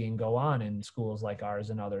I'm seeing go on in schools like ours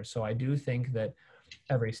and others. So I do think that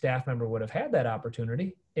every staff member would have had that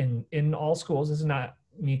opportunity in all schools. This is not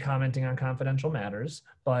me commenting on confidential matters,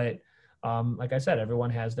 but like I said, everyone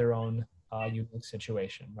has their own unique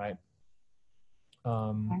situation, right?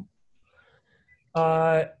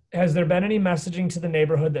 Has there been any messaging to the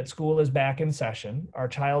neighborhood that school is back in session? Our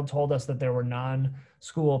child told us that there were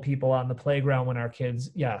non-school people on the playground when our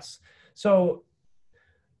kids, yes. So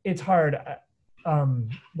it's hard.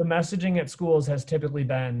 The messaging at schools has typically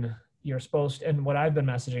been, you're supposed to, and what I've been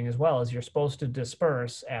messaging as well is you're supposed to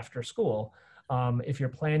disperse after school. If you're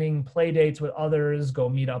planning play dates with others, go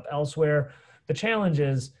meet up elsewhere. The challenge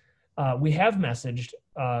is we have messaged,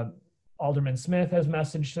 Alderman Smith has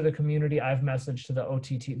messaged to the community. I've messaged to the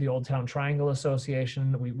OTT, the Old Town Triangle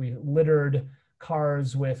Association. We littered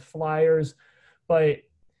cars with flyers, but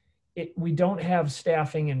we don't have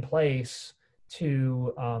staffing in place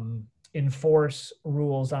to enforce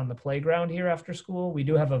rules on the playground here after school. We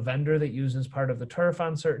do have a vendor that uses part of the turf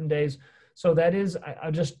on certain days. So that is,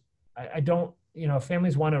 I don't, if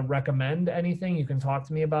families want to recommend anything, you can talk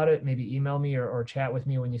to me about it, maybe email me or chat with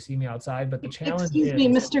me when you see me outside. But the challenge Excuse me,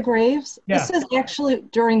 Mr. Graves, yeah. This is actually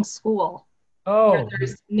during school. Oh.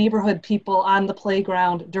 There's neighborhood people on the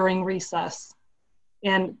playground during recess.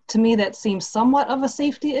 And to me, that seems somewhat of a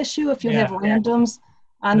safety issue if you have randoms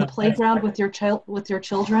on the playground with your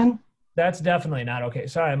children. That's definitely not okay.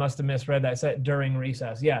 Sorry, I must have misread that. I said during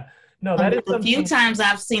recess. Yeah. No, that is a few times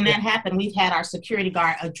I've seen that happen. We've had our security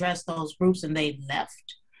guard address those groups and they've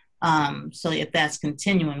left. So if that's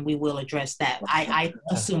continuing, we will address that. I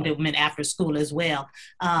assumed it meant after school as well.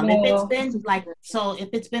 If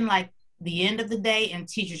it's been like the end of the day and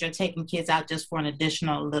teachers are taking kids out just for an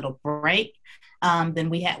additional little break, then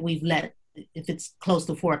we've let, if it's close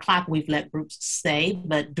to 4 o'clock, we've let groups stay.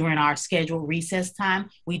 But during our scheduled recess time,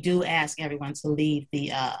 we do ask everyone to leave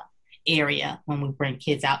the area when we bring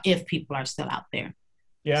kids out if people are still out there.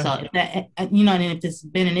 Yeah. So if that, and if it's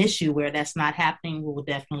been an issue where that's not happening, we will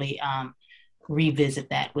definitely revisit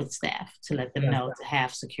that with staff to let them know to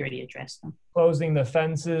have security address them. Closing the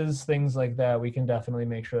fences, things like that, we can definitely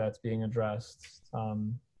make sure that's being addressed.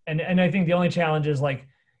 And I think the only challenge is like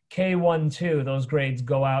K1, 2, those grades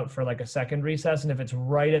go out for like a second recess. And if it's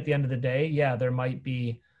right at the end of the day, yeah, there might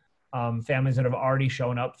be families that have already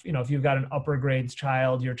shown up. If you've got an upper grades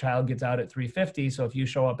child, your child gets out at 3:50. So if you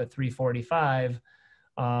show up at 3:45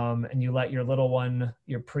 and you let your little one,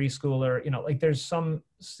 your preschooler, like there's some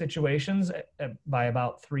situations by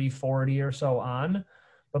about 3:40 or so on.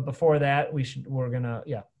 But before that,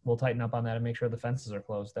 we'll tighten up on that and make sure the fences are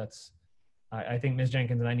closed. I think Ms.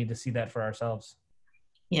 Jenkins and I need to see that for ourselves.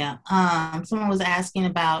 Yeah. Someone was asking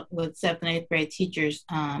about with 7th and 8th grade teachers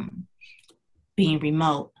being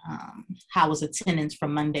remote, how was attendance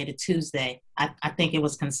from Monday to Tuesday? I think it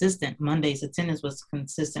was consistent. Monday's attendance was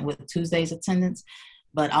consistent with Tuesday's attendance,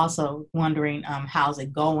 but also wondering how's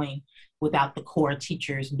it going without the core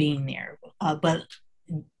teachers being there. But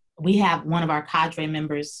we have one of our cadre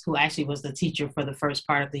members who actually was the teacher for the first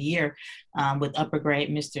part of the year with upper grade.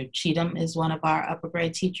 Mr. Cheatham is one of our upper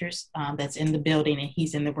grade teachers that's in the building, and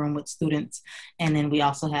he's in the room with students. And then we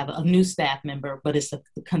also have a new staff member, but it's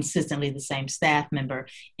consistently the same staff member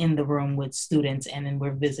in the room with students, and then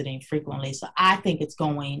we're visiting frequently. So I think it's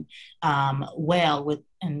going well with,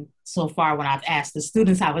 and so far when I've asked the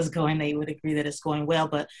students how it's going, they would agree that it's going well,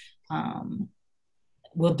 but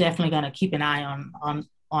we're definitely going to keep an eye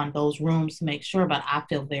on those rooms to make sure, but I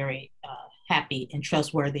feel very happy and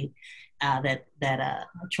trustworthy that I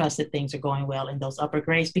trust that things are going well in those upper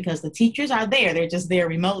grades, because the teachers are there, they're just there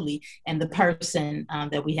remotely, and the person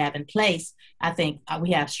that we have in place, I think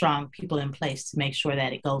we have strong people in place to make sure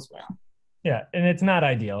that it goes well. Yeah, and it's not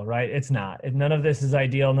ideal, right? It's not. None of this is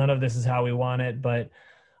ideal. None of this is how we want it, but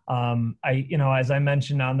as I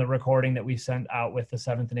mentioned on the recording that we sent out with the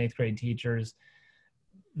 7th and 8th grade teachers,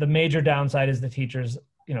 the major downside is the teachers,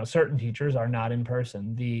 certain teachers are not in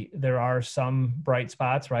person. There are some bright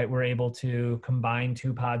spots, right? We're able to combine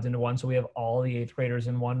 2 pods into one. So we have all the 8th graders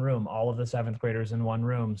in one room, all of the 7th graders in one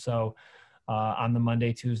room. So on the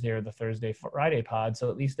Monday, Tuesday, or the Thursday, Friday pod. So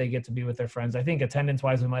at least they get to be with their friends. I think attendance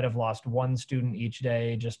wise, we might have lost 1 student each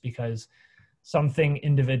day just because something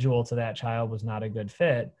individual to that child was not a good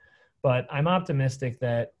fit. But I'm optimistic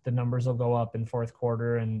that the numbers will go up in 4th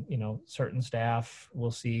quarter, and, certain staff will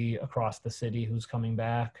see across the city who's coming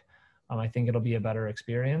back. I think it'll be a better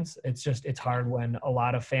experience. It's hard when a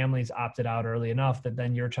lot of families opted out early enough that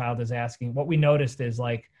then your child is asking. What we noticed is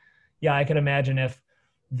I could imagine if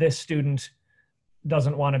this student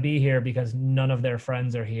doesn't want to be here because none of their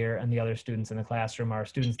friends are here, and the other students in the classroom are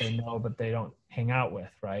students they know but they don't hang out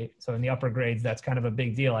with, right? So in the upper grades, that's kind of a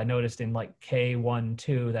big deal. I noticed in K1,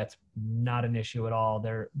 2, that's not an issue at all.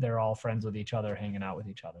 They're all friends with each other, hanging out with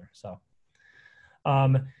each other. So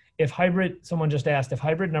someone just asked, if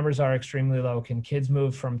hybrid numbers are extremely low, can kids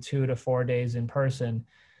move from 2 to 4 days in person?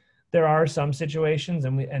 There are some situations,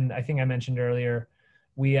 and I think I mentioned earlier,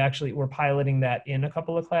 we're piloting that in a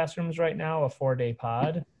couple of classrooms right now, a 4-day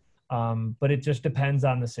pod, but it just depends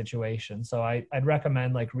on the situation. So I'd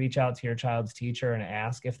recommend reach out to your child's teacher and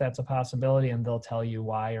ask if that's a possibility, and they'll tell you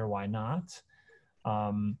why or why not.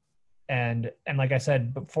 And like I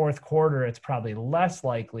said, 4th quarter, it's probably less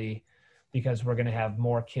likely because we're going to have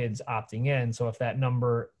more kids opting in. So if that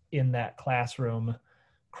number in that classroom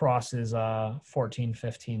crosses 14,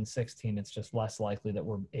 15, 16, it's just less likely that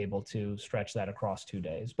we're able to stretch that across 2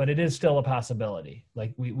 days. But it is still a possibility.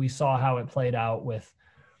 We saw how it played out with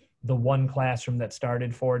the one classroom that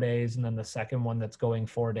started 4 days, and then the second one that's going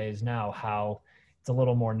 4 days now, how it's a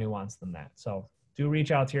little more nuanced than that. So do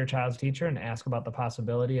reach out to your child's teacher and ask about the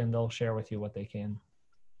possibility, and they'll share with you what they can.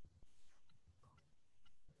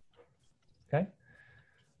 Okay.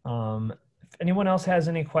 If anyone else has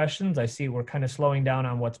any questions, I see we're kind of slowing down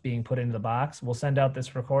on what's being put into the box. We'll send out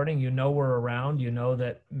this recording. We're around.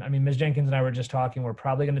 That, Ms. Jenkins and I were just talking. We're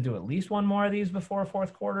probably going to do at least 1 more of these before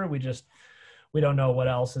 4th quarter. We don't know what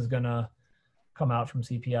else is going to come out from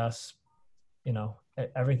CPS.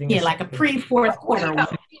 Everything. Yeah, like a pre-4th quarter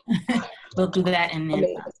one. We'll do that, and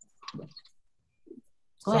then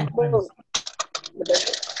go ahead.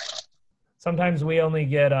 Sometimes we only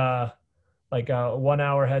get a 1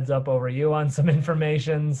 hour heads up over you on some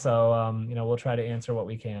information. So, we'll try to answer what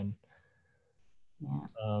we can.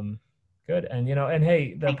 Yeah. Good. And, and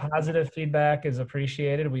hey, the positive feedback is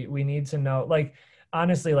appreciated. We need to know,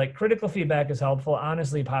 honestly, critical feedback is helpful.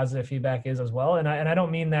 Honestly, positive feedback is as well. And I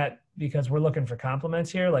don't mean that because we're looking for compliments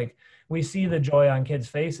here. We see the joy on kids'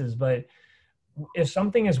 faces, but if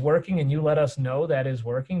something is working and you let us know that is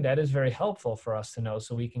working, that is very helpful for us to know,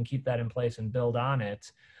 so we can keep that in place and build on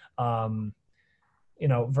it.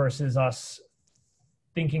 Versus us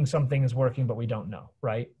thinking something is working, but we don't know,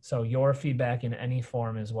 right? So your feedback in any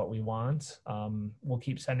form is what we want. We'll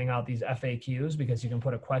keep sending out these FAQs because you can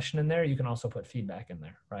put a question in there. You can also put feedback in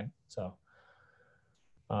there, right? So,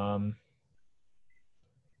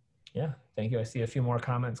 yeah, thank you. I see a few more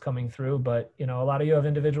comments coming through, but a lot of you have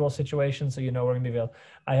individual situations, so we're going to be able.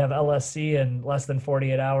 I have LSC in less than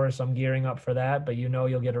 48 hours, so I'm gearing up for that. But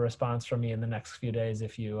you'll get a response from me in the next few days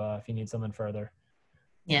if you need something further.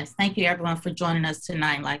 Yes, thank you everyone for joining us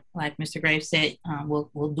tonight. Like Mr. Graves said,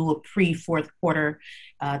 we'll do a pre-4th quarter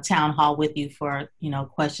town hall with you for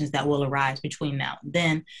questions that will arise between now and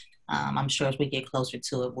then. I'm sure as we get closer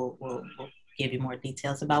to it, we'll give you more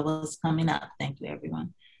details about what's coming up. Thank you,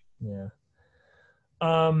 everyone. Yeah.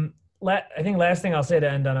 I think last thing I'll say to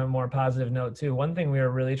end on a more positive note too, one thing we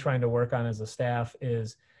are really trying to work on as a staff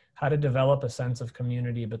is how to develop a sense of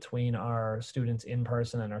community between our students in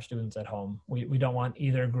person and our students at home. We don't want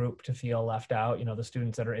either group to feel left out, you know, the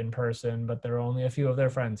students that are in person, but there are only a few of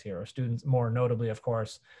their friends here, or students, more notably, of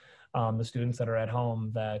course, the students that are at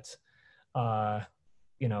home that,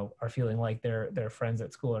 you know, are feeling like their friends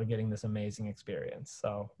at school are getting this amazing experience.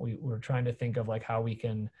 So we're trying to think of like how we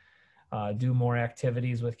can do more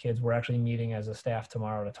activities with kids. We're actually meeting as a staff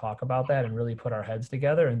tomorrow to talk about that and really put our heads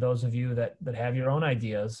together. And those of you that have your own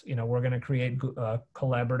ideas, you know, we're going to create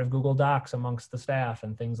collaborative Google Docs amongst the staff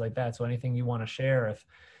and things like that. So anything you want to share, if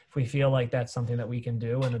we feel like that's something that we can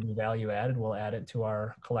do and it'll be value added, we'll add it to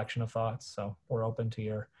our collection of thoughts. So we're open to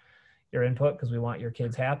your input because we want your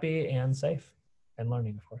kids happy and safe and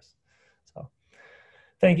learning, of course. So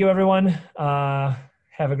thank you, everyone.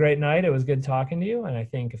 Have a great night. It was good talking to you. And I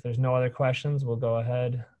think if there's no other questions, we'll go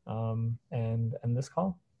ahead and end this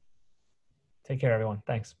call. Take care, everyone.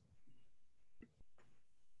 Thanks.